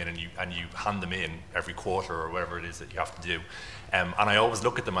fill them in and you hand them in every quarter or whatever it is that you have to do. And I always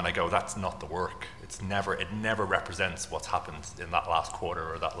look at them and I go, that's not the work. It never represents what's happened in that last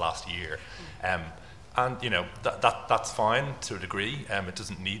quarter or that last year. And that's fine to a degree. It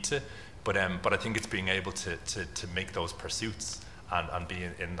doesn't need to, but I think it's being able to make those pursuits and be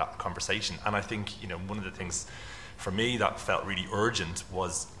in that conversation. And I think one of the things for me that felt really urgent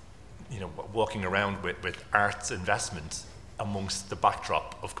was, walking around with arts investment amongst the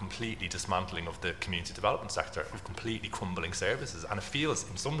backdrop of completely dismantling of the community development sector, of completely crumbling services. And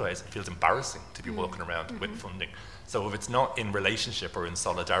in some ways, it feels embarrassing to be walking around with funding. So if it's not in relationship or in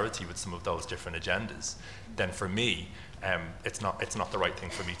solidarity with some of those different agendas, then for me, it's not the right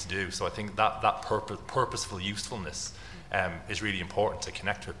thing for me to do. So I think that purposeful usefulness is really important to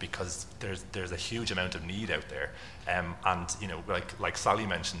connect with, because there's a huge amount of need out there. And like Sally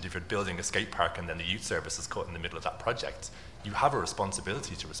mentioned, if you're building a skate park and then the youth service is caught in the middle of that project, you have a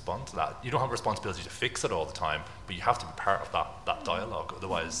responsibility to respond to that. You don't have a responsibility to fix it all the time, but you have to be part of that dialogue.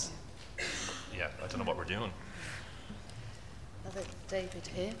 Otherwise, I don't know what we're doing. Another David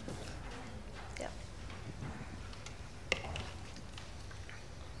here. Yeah.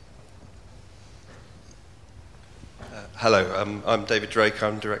 Hello, I'm David Drake.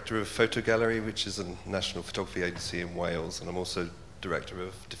 I'm director of Photo Gallery, which is a national photography agency in Wales, and I'm also director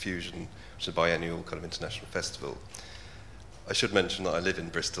of Diffusion, which is a biennial kind of international festival. I should mention that I live in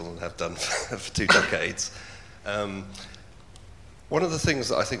Bristol and have done for 2 decades. One of the things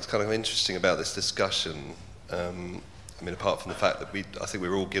that I think is kind of interesting about this discussion, apart from the fact that I think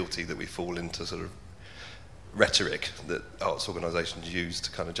we're all guilty that we fall into sort of rhetoric that arts organisations use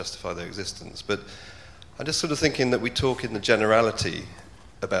to kind of justify their existence, but I'm just sort of thinking that we talk in the generality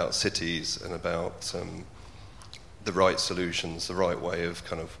about cities and about the right solutions, the right way of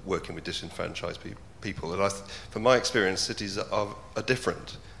kind of working with disenfranchised people. And from my experience, cities are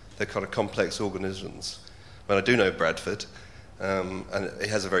different. They're kind of complex organisms. I do know Bradford, and it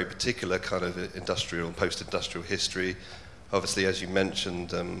has a very particular kind of industrial and post-industrial history. Obviously, as you mentioned,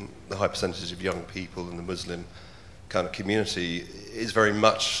 the high percentage of young people in the Muslim kind of community is very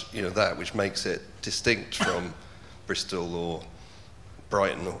much, that which makes it distinct from Bristol or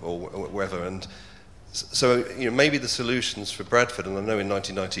Brighton or wherever. And so, maybe the solutions for Bradford, and I know in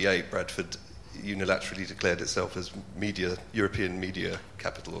 1998 Bradford unilaterally declared itself as European media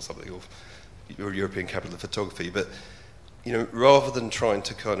capital or something, or European capital of photography, but rather than trying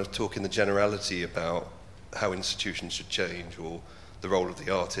to kind of talk in the generality about how institutions should change or the role of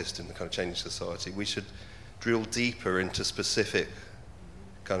the artist in the kind of changing society, we should drill deeper into specific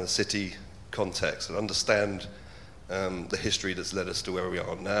kind of city context and understand the history that's led us to where we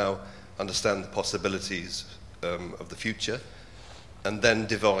are now, understand the possibilities of the future, and then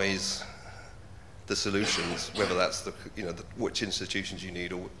devise the solutions, whether that's which institutions you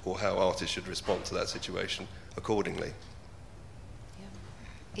need or how artists should respond to that situation accordingly.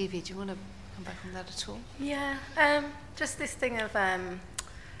 Yeah. Evie, do you want to come back on that at all? Yeah, just this thing of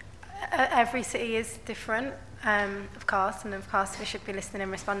every city is different, of course, and of course we should be listening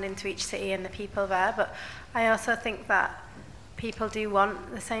and responding to each city and the people there, but I also think that people do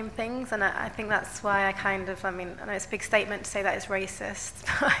want the same things, and I think that's why I know it's a big statement to say that it's racist,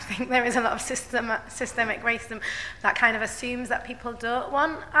 but I think there is a lot of systemic racism that kind of assumes that people don't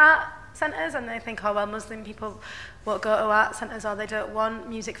want art centres, and they think, Muslim people won't go to art centres, or they don't want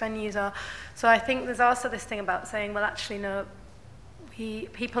music venues, so I think there's also this thing about saying, well, actually, no,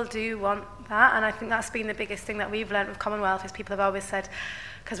 people do want that, and I think that's been the biggest thing that we've learned with Commonwealth, is people have always said,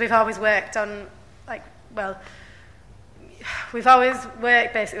 because we've always worked on, we've always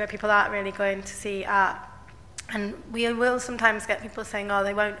worked basically where people aren't really going to see art, and we will sometimes get people saying,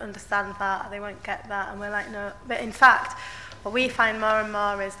 they won't understand that, or they won't get that, and we're like, no, but in fact, what we find more and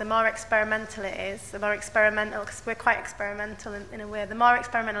more is the more experimental it is, because we're quite experimental in a way, the more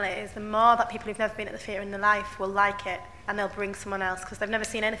experimental it is, the more that people who've never been at the theatre in their life will like it, and they'll bring someone else because they've never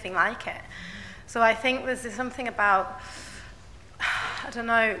seen anything like it. So I think there's something about, there's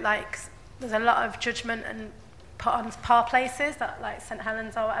a lot of judgment and put on poor places, that like St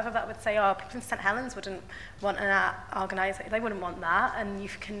Helens or whatever, that would say, people in St Helens wouldn't want an art organiser, they wouldn't want that, and you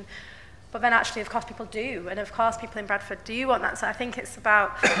can. But then actually, of course, people do, and of course, people in Bradford do want that. So I think it's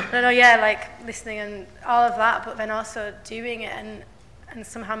about, listening and all of that, but then also doing it and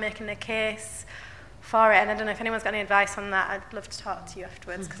somehow making a case for it. And I don't know if anyone's got any advice on that. I'd love to talk to you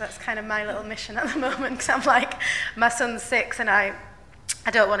afterwards, because that's kind of my little mission at the moment. Because I'm like, my son's 6, and I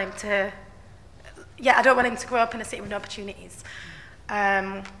don't want him to. Yeah, I don't want him to grow up in a city with no opportunities.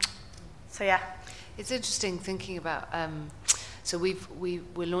 So yeah, it's interesting thinking about. So we're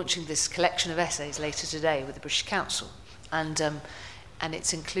launching this collection of essays later today with the British Council, and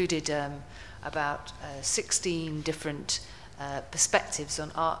it's included about 16 different perspectives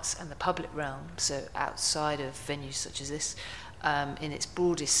on arts and the public realm, so outside of venues such as this, in its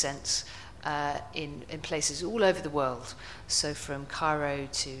broadest sense, in places all over the world, so from Cairo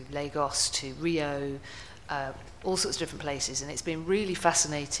to Lagos to Rio, all sorts of different places, and it's been really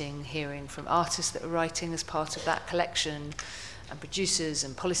fascinating hearing from artists that are writing as part of that collection, and producers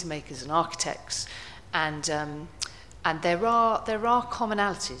and policymakers and architects, and there are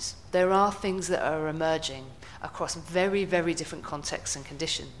commonalities. There are things that are emerging across very, very different contexts and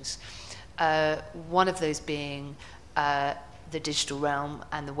conditions. One of those being the digital realm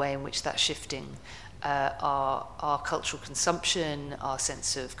and the way in which that's shifting our cultural consumption, our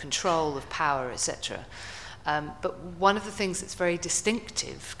sense of control, of power, etc. But one of the things that's very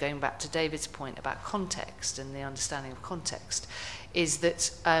distinctive, going back to David's point about context and the understanding of context, is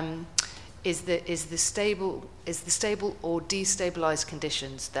that is the stable or destabilized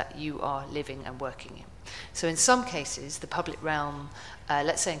conditions that you are living and working in. So in some cases, the public realm,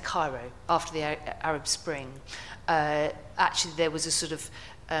 let's say in Cairo, after the Arab Spring, actually there was a sort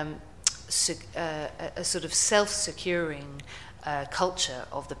of self-securing culture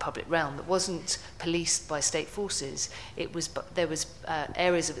of the public realm that wasn't policed by state forces. There was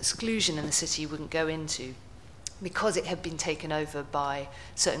areas of exclusion in the city you wouldn't go into, because it had been taken over by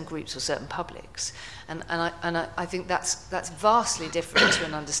certain groups or certain publics. And I think that's vastly different to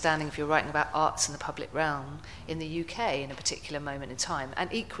an understanding, if you're writing about arts in the public realm in the UK in a particular moment in time,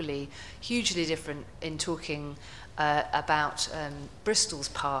 and equally hugely different in talking about Bristol's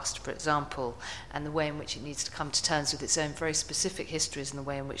past, for example, and the way in which it needs to come to terms with its own very specific histories and the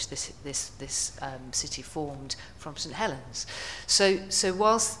way in which this city formed from St Helens. So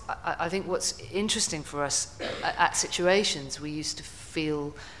whilst I think what's interesting for us at Situations, we used to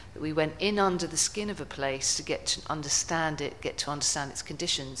feel that we went in under the skin of a place to get to understand it, get to understand its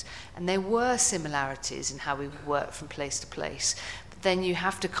conditions, and there were similarities in how we work from place to place. But then you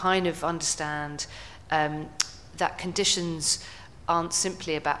have to kind of understand that conditions aren't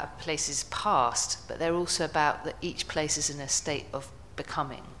simply about a place's past, but they're also about that each place is in a state of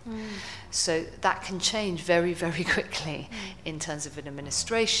becoming. So that can change very, very quickly in terms of an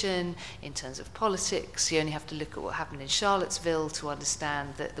administration, in terms of politics. You only have to look at what happened in Charlottesville to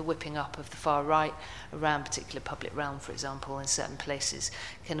understand that the whipping up of the far right around particular public realm, for example, in certain places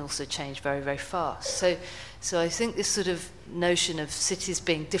can also change very, very fast. So I think this sort of notion of cities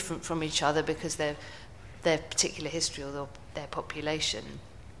being different from each other because their particular history or their population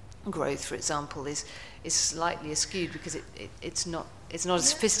growth, for example, is slightly askewed because it's not a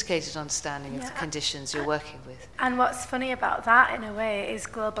sophisticated understanding of the conditions you're working with. And what's funny about that, in a way, is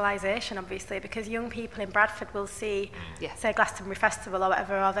globalisation, obviously, because young people in Bradford will see, say, Glastonbury Festival or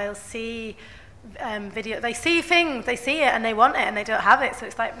whatever, or they'll see video, they see things, they see it and they want it and they don't have it. So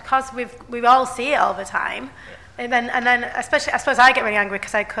it's like, because we all see it all the time. And then, especially, I suppose I get really angry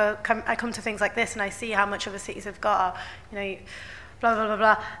because I come to things like this and I see how much other cities have got, or, blah, blah, blah,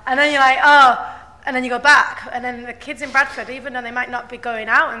 blah. And then you're like, oh, and then you go back. And then the kids in Bradford, even though they might not be going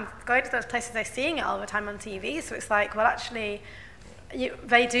out and going to those places, they're seeing it all the time on TV. So it's like, well, actually,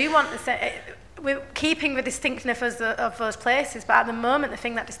 they do want the same. We're keeping the distinctness of those places, but at the moment, the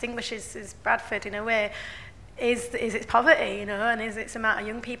thing that distinguishes Bradford, in a way, is its poverty, and is its amount of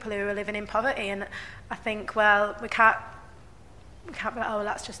young people who are living in poverty. And I think, well, we can't be like, oh,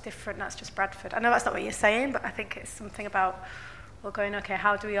 that's just different, that's just Bradford. I know that's not what you're saying, but I think it's something about, well, going, okay,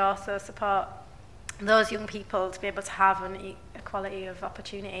 how do we also support those young people to be able to have an equality of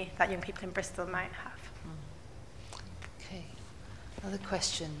opportunity that young people in Bristol might have? Okay, another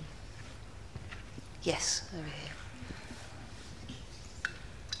question. Yes, over here.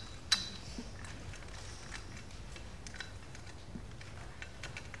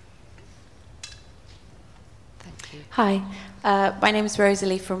 Thank you. Hi, my name is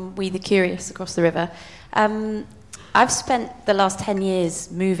Rosalie from We the Curious across the river. I've spent the last 10 years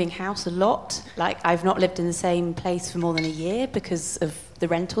moving house a lot. Like, I've not lived in the same place for more than a year because of the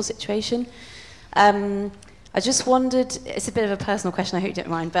rental situation. I just wondered, it's a bit of a personal question, I hope you don't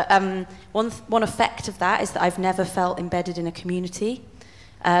mind, but one effect of that is that I've never felt embedded in a community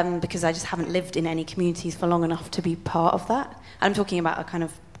because I just haven't lived in any communities for long enough to be part of that. I'm talking about a kind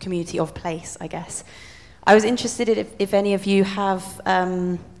of community of place, I guess. I was interested if any of you have...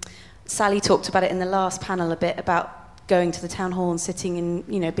 Sally talked about it in the last panel a bit about going to the town hall and sitting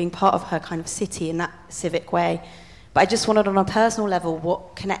in, being part of her kind of city in that civic way. But I just wondered on a personal level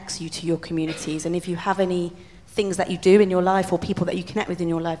what connects you to your communities, and if you have any things that you do in your life or people that you connect with in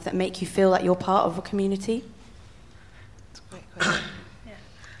your life that make you feel like you're part of a community. That's a great question. Yeah.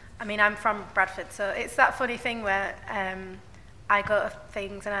 I mean, I'm from Bradford, so it's that funny thing where I go to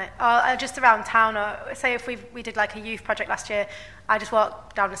things and I just around town, or say if we did like a youth project last year, I just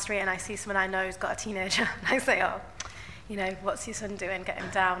walk down the street and I see someone I know who's got a teenager and I say, oh, what's your son doing, get him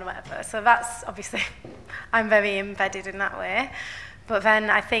down or whatever. So that's obviously, I'm very embedded in that way. But then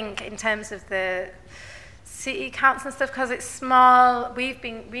I think in terms of the city council and stuff, because it's small, we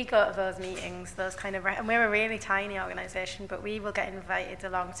go to those meetings, those kind of, and we're a really tiny organisation, but we will get invited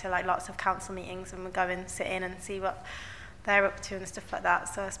along to like lots of council meetings and we go and sit in and see what they're up to and stuff like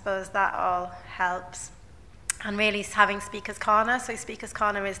that. So I suppose that all helps. And really having Speaker's Corner. So Speaker's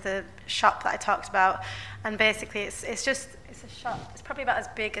Corner is the shop that I talked about, and basically it's a shop. It's probably about as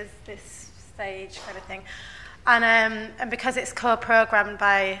big as this stage kind of thing, and because it's co-programmed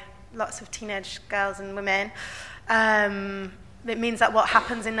by lots of teenage girls and women, it means that what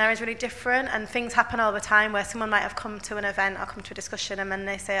happens in there is really different, and things happen all the time where someone might have come to an event or come to a discussion and then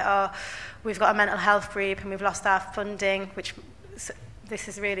they say, oh, we've got a mental health group and we've lost our funding, which this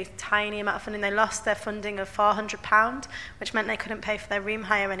is a really tiny amount of funding. They lost their funding of £400, which meant they couldn't pay for their room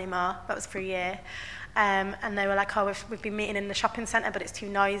hire anymore. That was for a year. And they were like, oh, we've been meeting in the shopping centre, but it's too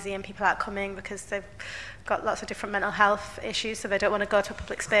noisy and people aren't coming because they've got lots of different mental health issues, so they don't want to go to a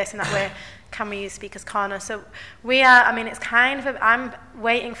public space in that way. Can we use Speaker's Corner? So we are, I mean, it's kind of, I'm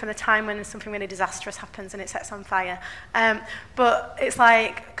waiting for the time when something really disastrous happens and it sets on fire. But it's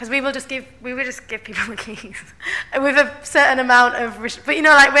like, because we will just give people the keys with a certain amount of, but you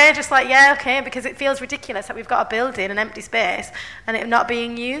know, like we're just like, yeah, okay, because it feels ridiculous that we've got a building, an empty space, and it not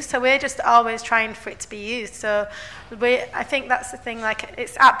being used. So we're just always trying for it to be used. So I think that's the thing, like,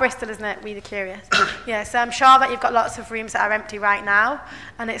 it's at Bristol, isn't it, We the Curious? Yeah, so I'm sure that you've got lots of rooms that are empty right now,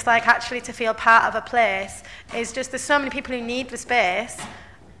 and it's like actually to feel part of a place is just, there's so many people who need the space,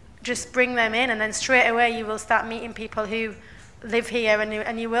 just bring them in, and then straight away you will start meeting people who live here,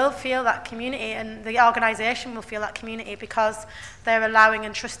 and you will feel that community, and the organisation will feel that community because they're allowing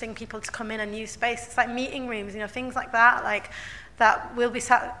and trusting people to come in and use space. It's like meeting rooms, you know, things like that, like that will be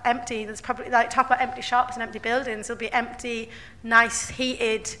sat empty. There's probably, like, talk about empty shops and empty buildings, there'll be empty, nice,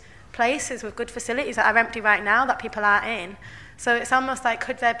 heated places with good facilities that are empty right now that people aren't in. So it's almost like,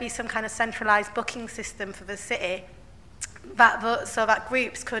 could there be some kind of centralised booking system for the city so that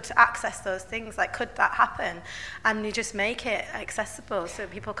groups could access those things? Like, could that happen? And you just make it accessible so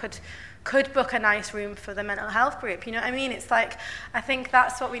people could book a nice room for the mental health group. You know what I mean? It's like, I think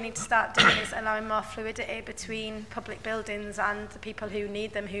that's what we need to start doing, is allowing more fluidity between public buildings and the people who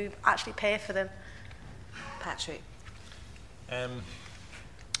need them, who actually pay for them. Patrick.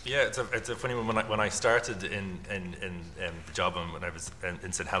 Yeah, it's a funny one. When I started in the job, and when I was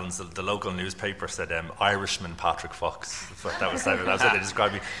in St Helens, the local newspaper said Irishman Patrick Fox. That was how they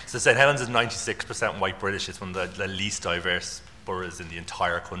described me. So St Helens is 96% white British. It's one of the least diverse boroughs in the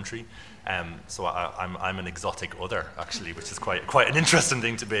entire country. So I'm an exotic other, actually, which is quite an interesting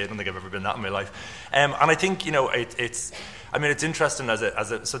thing to be. I don't think I've ever been that in my life. And I think, you know, it's interesting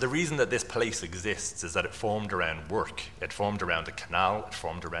so the reason that this place exists is that it formed around work. It formed around a canal, it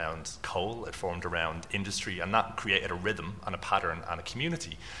formed around coal, it formed around industry, and that created a rhythm and a pattern and a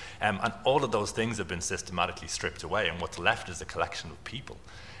community. And all of those things have been systematically stripped away, and what's left is a collection of people.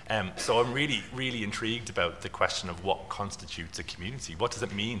 So I'm really, really intrigued about the question of what constitutes a community. What does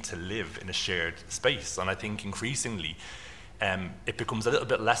it mean to live in a shared space? And I think increasingly it becomes a little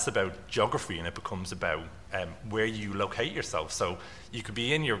bit less about geography, and it becomes about where you locate yourself. So you could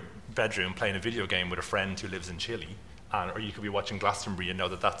be in your bedroom playing a video game with a friend who lives in Chile, or you could be watching Glastonbury and know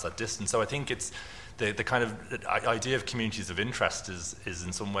that that's at distance. So I think it's the kind of idea of communities of interest is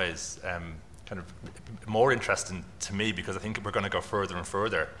in some ways kind of more interesting to me, because I think we're going to go further and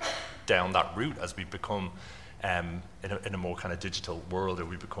further down that route as we become in a more kind of digital world, or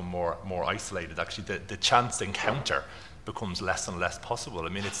we become more isolated. Actually, the chance encounter becomes less and less possible. I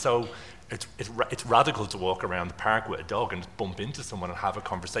mean, it's radical to walk around the park with a dog and bump into someone and have a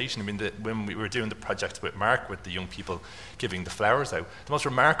conversation. I mean, when we were doing the project with Mark, with the young people giving the flowers out, the most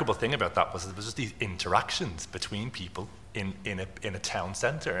remarkable thing about that was just these interactions between people in a town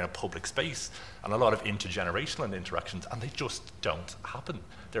centre, in a public space, and a lot of intergenerational interactions, and they just don't happen.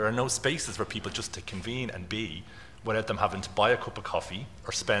 There are no spaces for people just to convene and be without them having to buy a cup of coffee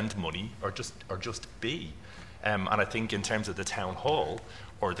or spend money or just be. And I think in terms of the town hall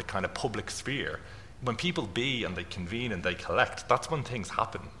or the kind of public sphere, when people be and they convene and they collect, that's when things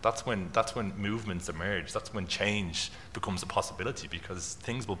happen. That's when movements emerge. That's when change becomes a possibility, because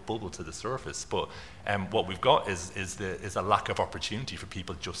things will bubble to the surface. But what we've got is a lack of opportunity for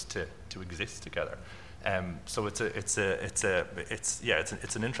people just to exist together. So it's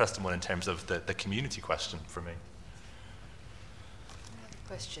an interesting one in terms of the community question for me.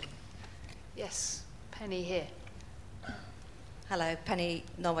 Question. Yes, Penny here. Hello, Penny,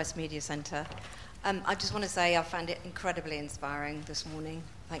 Norwest Media Centre. I just want to say I found it incredibly inspiring this morning.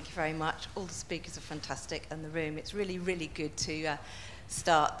 Thank you very much. All the speakers are fantastic, and the room. It's really, really good to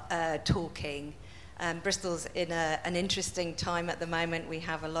start talking. Bristol's in an interesting time at the moment. We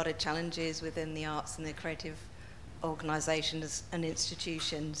have a lot of challenges within the arts and the creative organisations and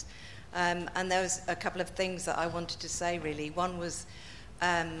institutions. And there was a couple of things that I wanted to say, really. One was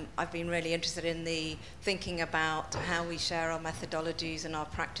I've been really interested in the thinking about how we share our methodologies and our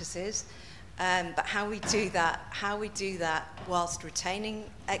practices. But how we do that whilst retaining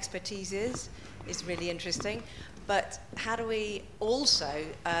expertise is really interesting. But how do we also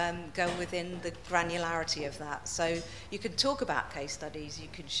go within the granularity of that? So you can talk about case studies, you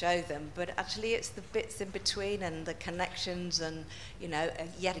can show them, but actually it's the bits in between and the connections and,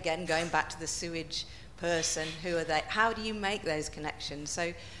 yet again, going back to the sewage person, who are they? How do you make those connections?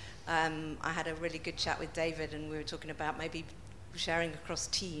 So I had a really good chat with David, and we were talking about maybe sharing across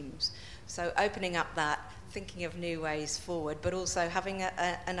teams. So opening up that, thinking of new ways forward, but also having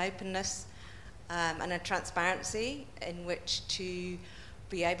an openness and a transparency in which to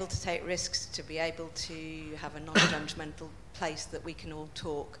be able to take risks, to be able to have a non-judgmental place that we can all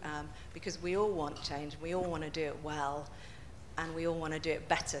talk, because we all want change, we all want to do it well, and we all want to do it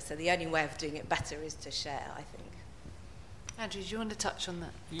better. So the only way of doing it better is to share, I think. Andrew, do you want to touch on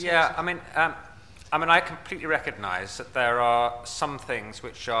that? Yeah, I completely recognise that there are some things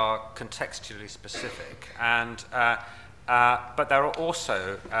which are contextually specific, and but there are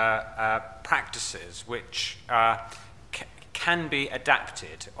also practices which can be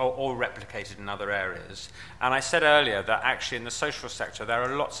adapted or replicated in other areas. And I said earlier that actually in the social sector there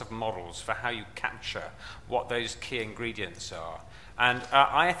are lots of models for how you capture what those key ingredients are. And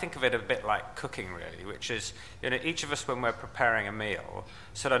I think of it a bit like cooking, really, which is, each of us, when we're preparing a meal,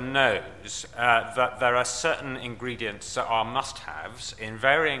 sort of knows that there are certain ingredients that are must-haves in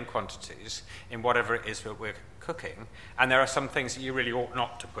varying quantities in whatever it is that we're cooking, and there are some things that you really ought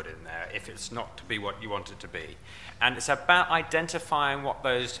not to put in there if it's not to be what you want it to be. And it's about identifying what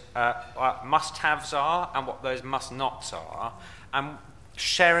those must-haves are and what those must-nots are, and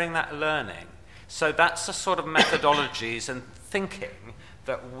sharing that learning. So that's the sort of methodologies and thinking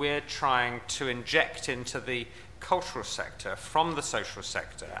that we're trying to inject into the cultural sector from the social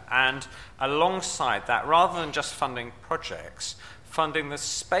sector, and alongside that, rather than just funding projects, funding the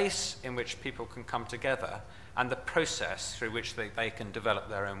space in which people can come together and the process through which they can develop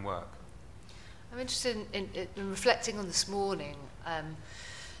their own work. I'm interested in reflecting on this morning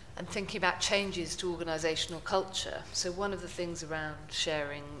and thinking about changes to organisational culture. So one of the things around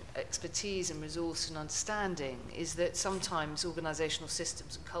sharing expertise and resource and understanding is that sometimes organisational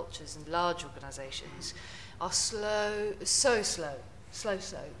systems and cultures in large organisations are slow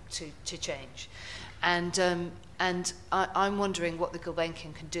to change. And I'm wondering what the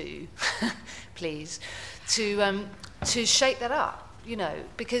Gulbenkian can do, please, to shape that up,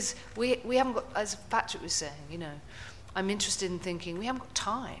 because we haven't got, as Patrick was saying, I'm interested in thinking we haven't got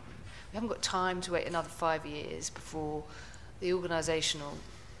time. We haven't got time to wait another 5 years before the organisational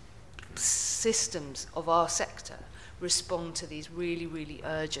systems of our sector respond to these really, really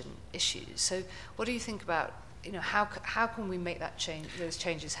urgent issues. So what do you think about, how can we make that change, those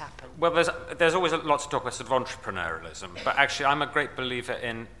changes happen? Well, there's always lots of talk about sort of entrepreneurialism, but actually I'm a great believer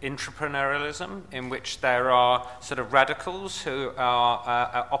in intrapreneurialism, in which there are sort of radicals who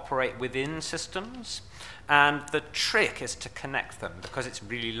operate within systems. And the trick is to connect them, because it's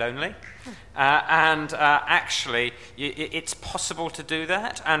really lonely. Actually, it's possible to do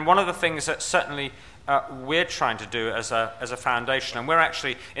that. And one of the things that certainly we're trying to do as a foundation, and we're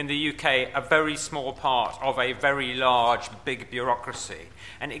actually, in the UK, a very small part of a very large, big bureaucracy.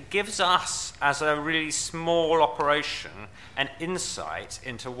 And it gives us, as a really small operation, an insight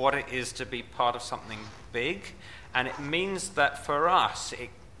into what it is to be part of something big. And it means that for us,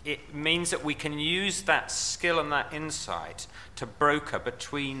 it means that we can use that skill and that insight to broker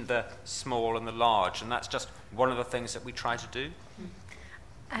between the small and the large, and that's just one of the things that we try to do.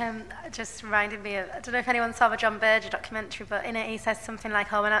 Just reminded me of, I don't know if anyone saw the John Berger documentary, but in it he says something like,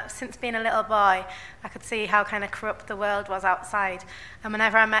 since being a little boy, I could see how kind of corrupt the world was outside. And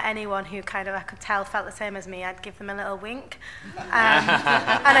whenever I met anyone who I could tell felt the same as me, I'd give them a little wink.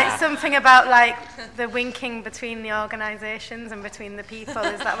 And it's something about the winking between the organisations and between the people,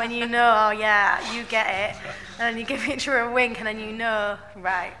 is that when you know, oh yeah, you get it, and then you give each other a wink, and then you know,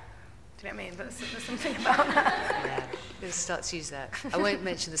 right. Do you know what I mean? But there's something about that. Yeah, we'll start to use that. I won't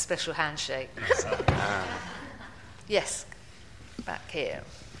mention the special handshake. Yes, back here.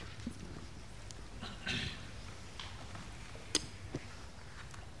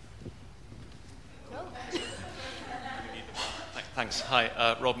 Thanks.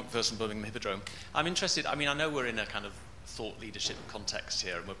 Hi, Rob McPherson, Birmingham Hippodrome. I'm interested, I know we're in a kind of thought leadership context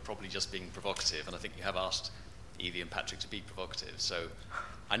here, and we're probably just being provocative, and I think you have asked Evie and Patrick to be provocative, so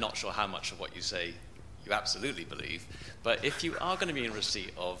I'm not sure how much of what you say you absolutely believe, but if you are going to be in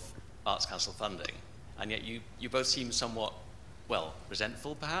receipt of Arts Council funding, and yet you both seem somewhat,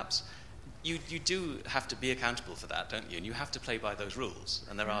 resentful perhaps, you do have to be accountable for that, don't you? And you have to play by those rules,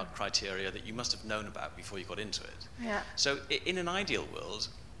 and there are criteria that you must have known about before you got into it. Yeah. So in an ideal world,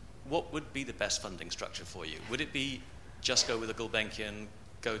 what would be the best funding structure for you? Would it be just go with a Gulbenkian,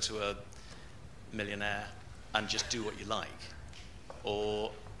 go to a millionaire, and just do what you like,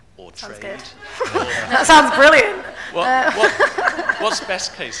 or Sounds trade? good. That sounds brilliant. What's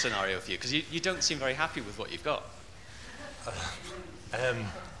best case scenario for you? Because you don't seem very happy with what you've got.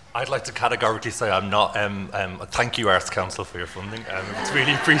 I'd like to categorically say I'm not. Thank you, Arts Council, for your funding. It's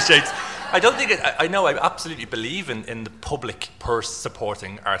really appreciated. I don't think I know. I absolutely believe in the public purse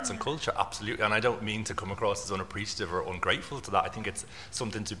supporting arts and culture, absolutely. And I don't mean to come across as unappreciative or ungrateful to that. I think it's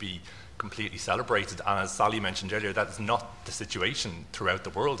something to be completely celebrated. And as Sally mentioned earlier, that is not the situation throughout the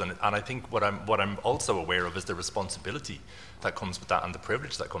world. And I think what I'm also aware of is the responsibility that comes with that and the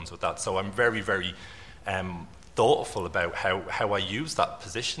privilege that comes with that. So I'm very, very thoughtful about how I use that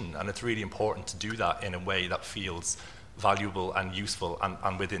position, and it's really important to do that in a way that feels valuable and useful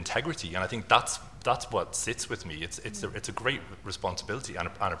and with integrity. And I think that's what sits with me. It's a great responsibility and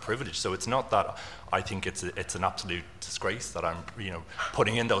a privilege. So it's not that I think it's an absolute disgrace that I'm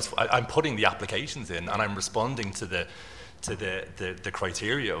putting in those. I'm putting the applications in, and I'm responding to the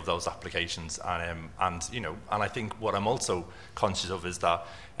criteria of those applications. And I think what I'm also conscious of is that.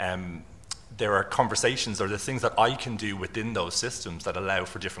 There are conversations or there's things that I can do within those systems that allow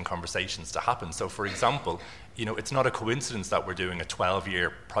for different conversations to happen. So, for example, it's not a coincidence that we're doing a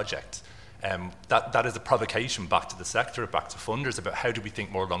 12-year project. That is a provocation back to the sector, back to funders about how do we think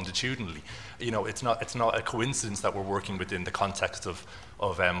more longitudinally. It's not a coincidence that we're working within the context of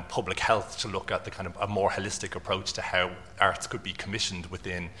public health to look at the kind of a more holistic approach to how arts could be commissioned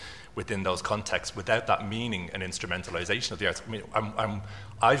within those contexts without that meaning and instrumentalization of the arts. I mean,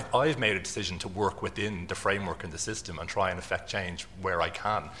 I've made a decision to work within the framework and the system and try and affect change where I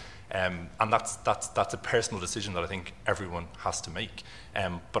can. And that's a personal decision that I think everyone has to make.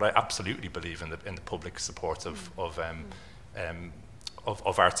 But I absolutely believe in the public support of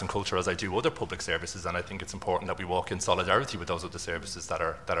arts and culture as I do other public services, and I think it's important that we walk in solidarity with those other services that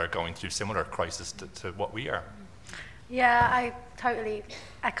are going through similar crisis to what we are. Yeah, I totally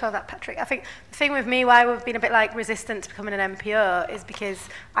echo that, Patrick. I think the thing with me, why we've been a bit resistant to becoming an NPO, is because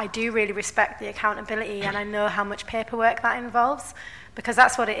I do really respect the accountability, and I know how much paperwork that involves, because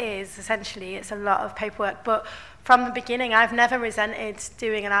that's what it is, essentially. It's a lot of paperwork. But from the beginning, I've never resented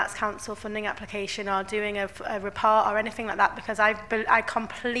doing an Arts Council funding application or doing a report or anything like that, because I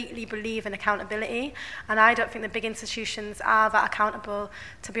completely believe in accountability, and I don't think the big institutions are that accountable,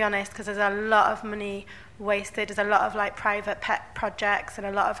 to be honest, because there's a lot of money wasted. There's a lot of private pet projects and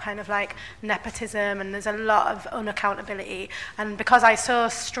a lot of kind of nepotism, and there's a lot of unaccountability. And because I so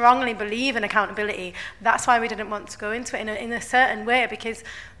strongly believe in accountability, that's why we didn't want to go into it in a certain way, because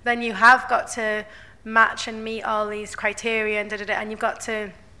then you have got to match and meet all these criteria and you've got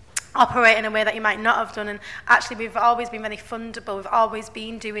to operate in a way that you might not have done. And actually, we've always been very fundable. We've always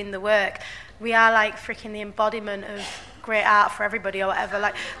been doing the work. We are freaking the embodiment of great art for everybody or whatever.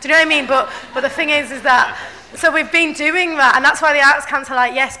 Do you know what I mean? But the thing is that, so we've been doing that, and that's why the Arts Council are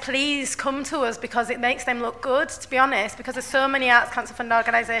yes, please come to us, because it makes them look good, to be honest, because there's so many Arts Council fund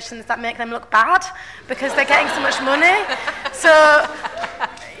organisations that make them look bad because they're getting so much money. So,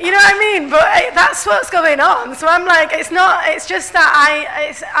 you know what I mean? But that's what's going on. So I'm it's just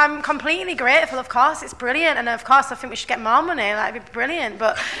that I'm completely grateful, of course, it's brilliant, and of course I think we should get more money, it'd be brilliant,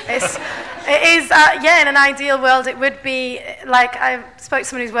 but it is, in an ideal world it would be, I spoke to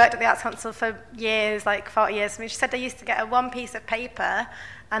someone who's worked at the Arts Council for years, 40 years, and she said they used to get one piece of paper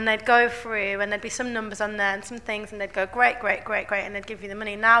and they'd go through and there'd be some numbers on there and some things, and they'd go, great, and they'd give you the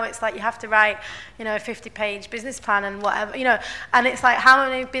money. Now it's you have to write, a 50-page business plan and whatever, and it's how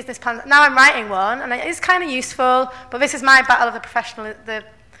many business plans? Now I'm writing one, and it's kind of useful, but this is my battle of the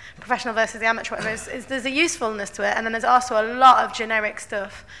professional versus the amateur, whatever, is there's a usefulness to it, and then there's also a lot of generic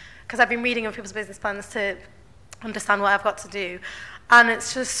stuff, because I've been reading other people's business plans to understand what I've got to do. And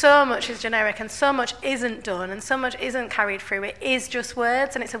it's just so much is generic, and so much isn't done, and so much isn't carried through. It is just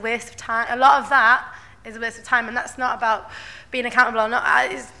words, and it's a waste of time. A lot of that is a waste of time, and that's not about being accountable or not.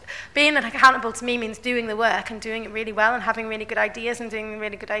 Being accountable to me means doing the work and doing it really well and having really good ideas and doing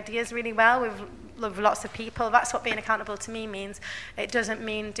really good ideas really well with lots of people. That's what being accountable to me means. It doesn't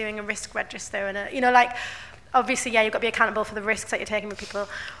mean doing a risk register and obviously, you've got to be accountable for the risks that you're taking with people.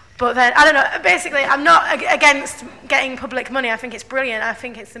 But then, I don't know, basically, I'm not against getting public money. I think it's brilliant. I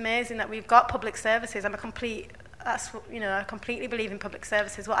think it's amazing that we've got public services. I completely believe in public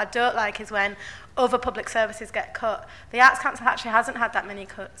services. What I don't like is when other public services get cut. The Arts Council actually hasn't had that many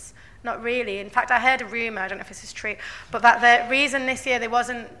cuts. Not really. In fact, I heard a rumour, I don't know if this is true, but that the reason this year there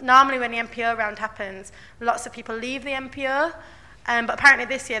wasn't, normally when the MPO round happens, lots of people leave the MPO, But apparently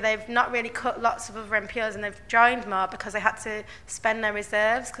this year they've not really cut lots of other MPOs and they've joined more because they had to spend their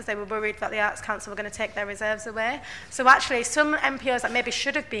reserves because they were worried that the Arts Council were going to take their reserves away. So actually some MPOs that maybe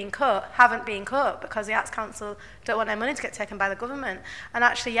should have been cut haven't been cut because the Arts Council don't want their money to get taken by the government. And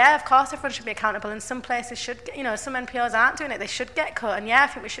actually, yeah, of course everyone should be accountable and some places should, you know, some MPOs aren't doing it, they should get cut. And yeah, I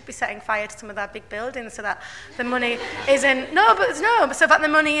think we should be setting fire to some of our big buildings so that the money isn't, but so that the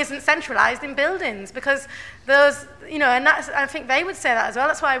money isn't centralised in buildings because those, you know, and that's, I think they would say that as well.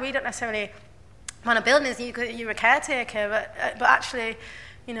 That's why we don't necessarily want a building. You're a caretaker, but actually,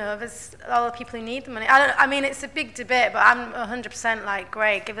 you know, there's all the people who need the money. I mean, it's a big debate, but I'm 100% like,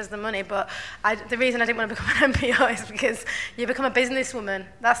 great, give us the money. But the reason I didn't want to become an MPO is because you become a businesswoman.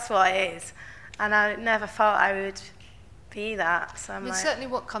 That's what it is. And I never thought I would be that. So I'm certainly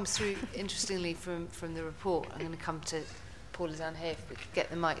what comes through, interestingly, from the report, I'm going to come to Paula down here, if we could get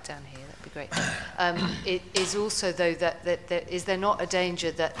the mic down here, that'd be great. It is also, though, that is there not a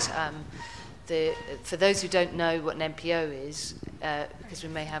danger that for those who don't know what an MPO is, because we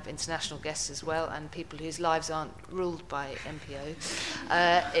may have international guests as well, and people whose lives aren't ruled by MPO,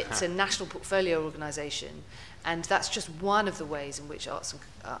 it's a national portfolio organisation, and that's just one of the ways in which arts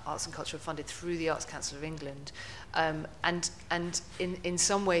and culture are funded through the Arts Council of England. And in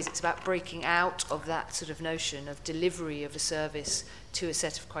some ways it's about breaking out of that sort of notion of delivery of a service to a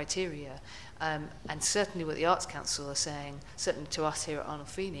set of criteria. And certainly what the Arts Council are saying, certainly to us here at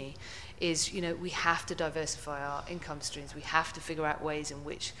Arnolfini, is, you know, we have to diversify our income streams. We have to figure out ways in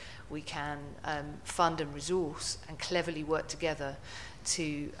which we can fund and resource and cleverly work together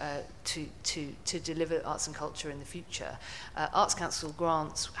to deliver arts and culture in the future. Arts Council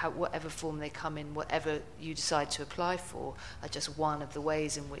grants, whatever form they come in, whatever you decide to apply for, are just one of the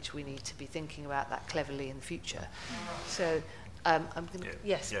ways in which we need to be thinking about that cleverly in the future. So, I'm going to,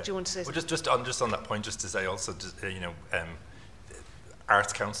 yes, do you want to say something? Well, just on that point, just to say also,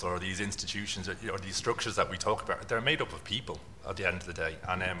 Arts Council or these institutions or these structures that we talk about, they're made up of people at the end of the day,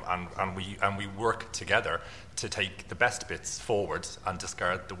 and we work together to take the best bits forward and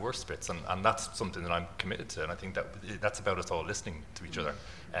discard the worst bits, and that's something that I'm committed to, and I think that's about us all listening to each other,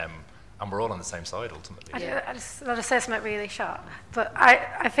 and we're all on the same side ultimately. I'll just say something really short, but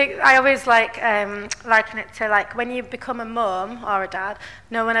I think I always liken it to like when you become a mum or a dad,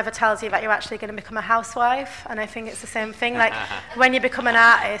 no one ever tells you that you're actually going to become a housewife, and I think it's the same thing. Like when you become an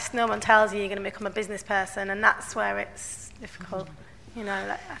artist, no one tells you you're going to become a business person, and that's where it's difficult, you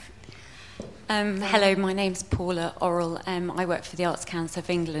know. Hello, my name's Paula Orrell. I work for the Arts Council of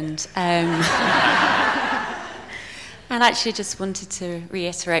England. And actually just wanted to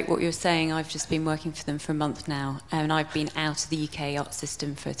reiterate what you were saying. I've just been working for them for a month now, and I've been out of the UK art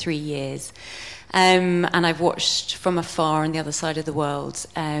system for 3 years. And I've watched from afar on the other side of the world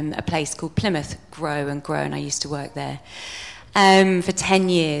a place called Plymouth grow and grow, and I used to work there for 10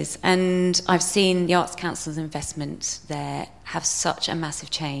 years. And I've seen the Arts Council's investment there have such a massive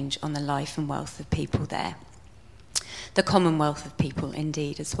change on the life and wealth of people there. The commonwealth of people,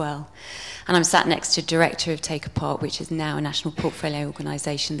 indeed, as well. And I'm sat next to director of Take Apart, which is now a national portfolio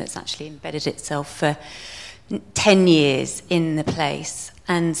organisation that's actually embedded itself for 10 years in the place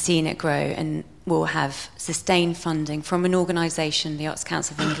and seen it grow, and will have sustained funding from an organisation, the Arts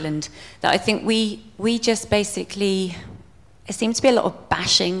Council of England, that I think we just basically, there seems to be a lot of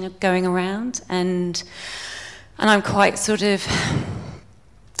bashing going around, and I'm quite sort of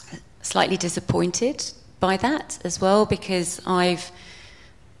slightly disappointed by that as well, because I've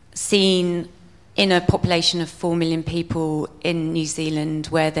seen in a population of 4 million people in New Zealand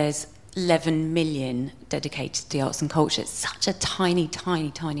where there's 11 million dedicated to the arts and culture, it's such a tiny,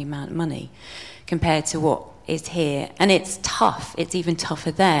 tiny, tiny amount of money compared to what is here. And it's tough, it's even tougher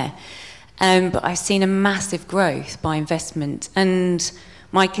there. But I've seen a massive growth by investment. And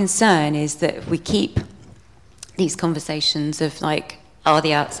my concern is that if we keep these conversations of like, are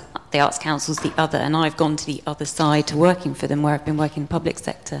the Arts Council's the other, and I've gone to the other side to working for them where I've been working in the public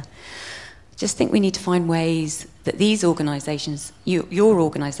sector. I just think we need to find ways that these organisations, your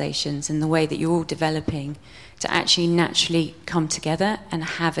organisations, and the way that you're all developing, to actually naturally come together and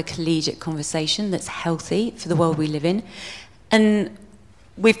have a collegiate conversation that's healthy for the world we live in. And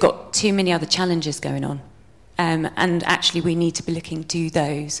we've got too many other challenges going on. And actually we need to be looking to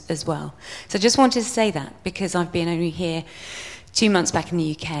those as well. So I just wanted to say that, because I've been only here 2 months back in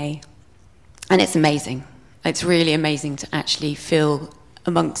the UK, and it's amazing. It's really amazing to actually feel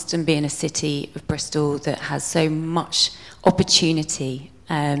amongst and be in a city of Bristol that has so much opportunity,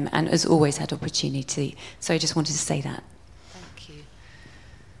 and has always had opportunity. So I just wanted to say that. Thank you.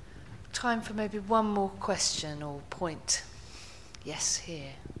 Time for maybe one more question or point. Yes,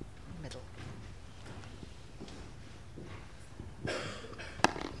 here, middle.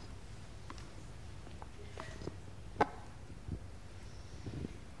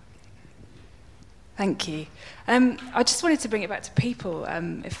 Thank you. I just wanted to bring it back to people,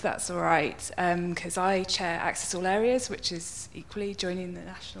 if that's all right, because I chair Access All Areas, which is equally joining the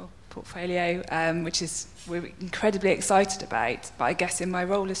national portfolio, which is we're incredibly excited about. But I guess in my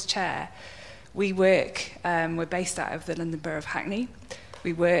role as chair, we're based out of the London Borough of Hackney.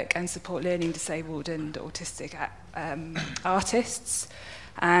 We work and support learning disabled and autistic artists.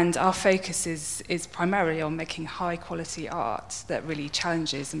 And our focus is primarily on making high quality art that really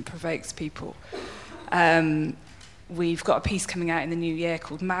challenges and provokes people. We've got a piece coming out in the new year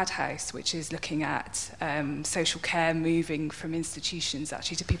called Madhouse, which is looking at social care moving from institutions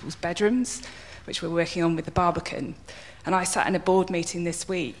actually to people's bedrooms, which we're working on with the Barbican. And I sat in a board meeting this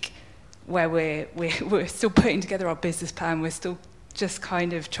week where we're still putting together our business plan. We're still just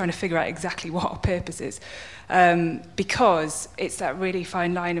kind of trying to figure out exactly what our purpose is, because it's that really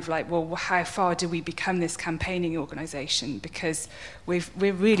fine line of like, well, how far do we become this campaigning organisation? Because we're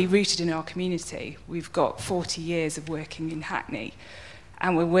really rooted in our community. We've got 40 years of working in Hackney,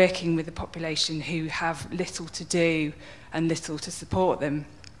 and we're working with a population who have little to do and little to support them.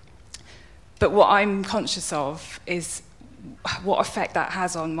 But what I'm conscious of is what effect that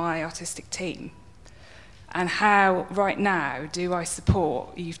has on my artistic team. And how, right now, do I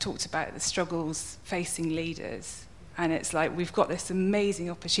support, you've talked about the struggles facing leaders, and it's like we've got this amazing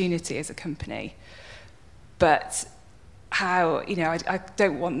opportunity as a company, but how, I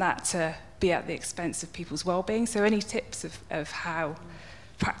don't want that to be at the expense of people's well-being. So any tips of how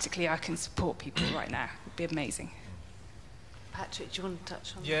practically I can support people right now would be amazing. Patrick, do you want to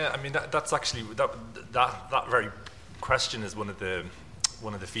touch on that? Yeah, I mean, that's actually, that very question is one of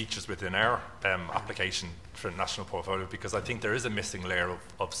the features within our application for national portfolio, because I think there is a missing layer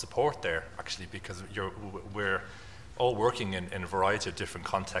of support there, actually, because we're all working in a variety of different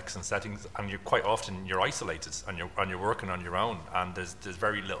contexts and settings, and quite often you're isolated and you're working on your own, and there's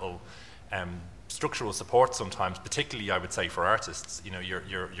very little structural support sometimes, particularly I would say for artists.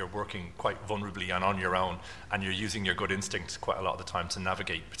 You're working quite vulnerably and on your own, and you're using your good instinct quite a lot of the time to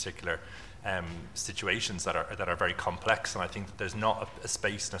navigate particular situations that are very complex, and I think that there's not a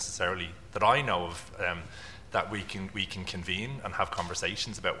space necessarily that I know of that we can convene and have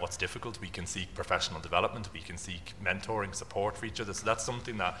conversations about what's difficult. We can seek professional development, we can seek mentoring, support for each other. So that's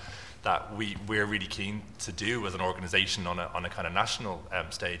something that we're really keen to do as an organisation on a kind of national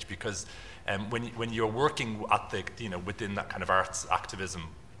stage, because when you're working at the within that kind of arts activism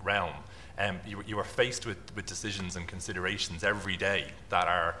realm, you are faced with decisions and considerations every day that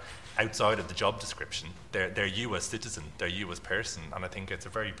are outside of the job description. They're you as citizen, they're you as person, and I think it's a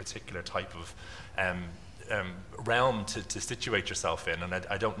very particular type of realm to situate yourself in, and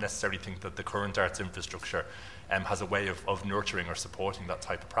I don't necessarily think that the current arts infrastructure has a way of nurturing or supporting that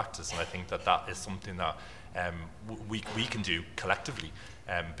type of practice, and I think that is something that we can do collectively.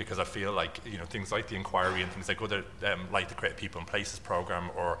 Because I feel like things like the inquiry and things like other like the Creative People and Places programme,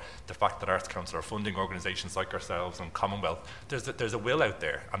 or the fact that Arts Council are funding organisations like ourselves and Commonwealth, there's a will out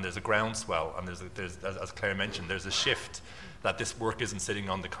there, and there's a groundswell, and there's as Claire mentioned, there's a shift that this work isn't sitting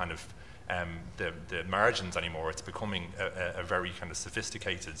on the kind of the margins anymore. It's becoming a very kind of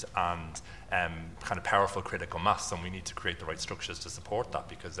sophisticated and kind of powerful critical mass, and we need to create the right structures to support that,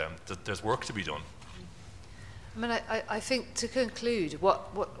 because there's work to be done. I mean, I think to conclude,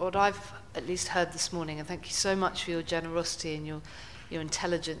 what I've at least heard this morning, and thank you so much for your generosity and your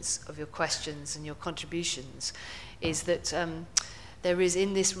intelligence of your questions and your contributions, is that there is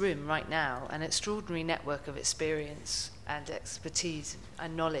in this room right now an extraordinary network of experience and expertise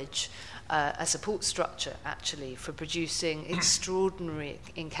and knowledge, a support structure actually for producing extraordinary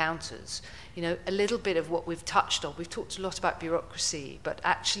encounters. A little bit of what we've touched on, we've talked a lot about bureaucracy, but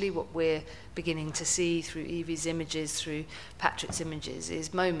actually what we're beginning to see through Evie's images, through Patrick's images,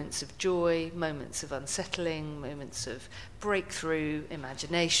 is moments of joy, moments of unsettling, moments of breakthrough,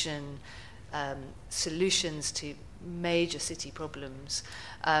 imagination, solutions to major city problems,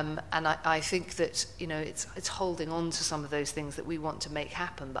 and I think that it's holding on to some of those things that we want to make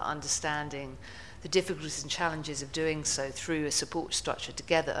happen, but understanding the difficulties and challenges of doing so through a support structure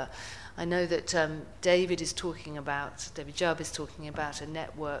together. I know that David Jubb is talking about a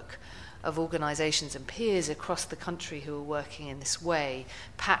network of organisations and peers across the country who are working in this way.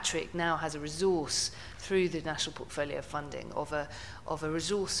 Patrick now has a resource through the National Portfolio funding of a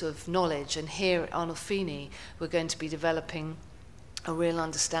resource of knowledge, and here at Arnolfini we're going to be developing a real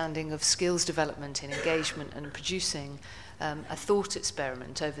understanding of skills development in engagement and producing a thought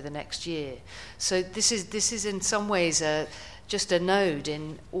experiment over the next year. So this is in some ways just a node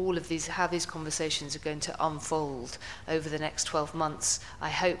in all of these, how these conversations are going to unfold over the next 12 months, I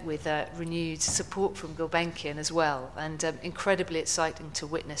hope with renewed support from Gulbenkian as well, and incredibly exciting to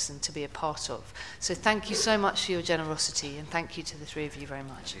witness and to be a part of. So thank you so much for your generosity, and thank you to the three of you very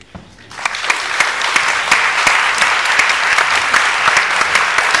much.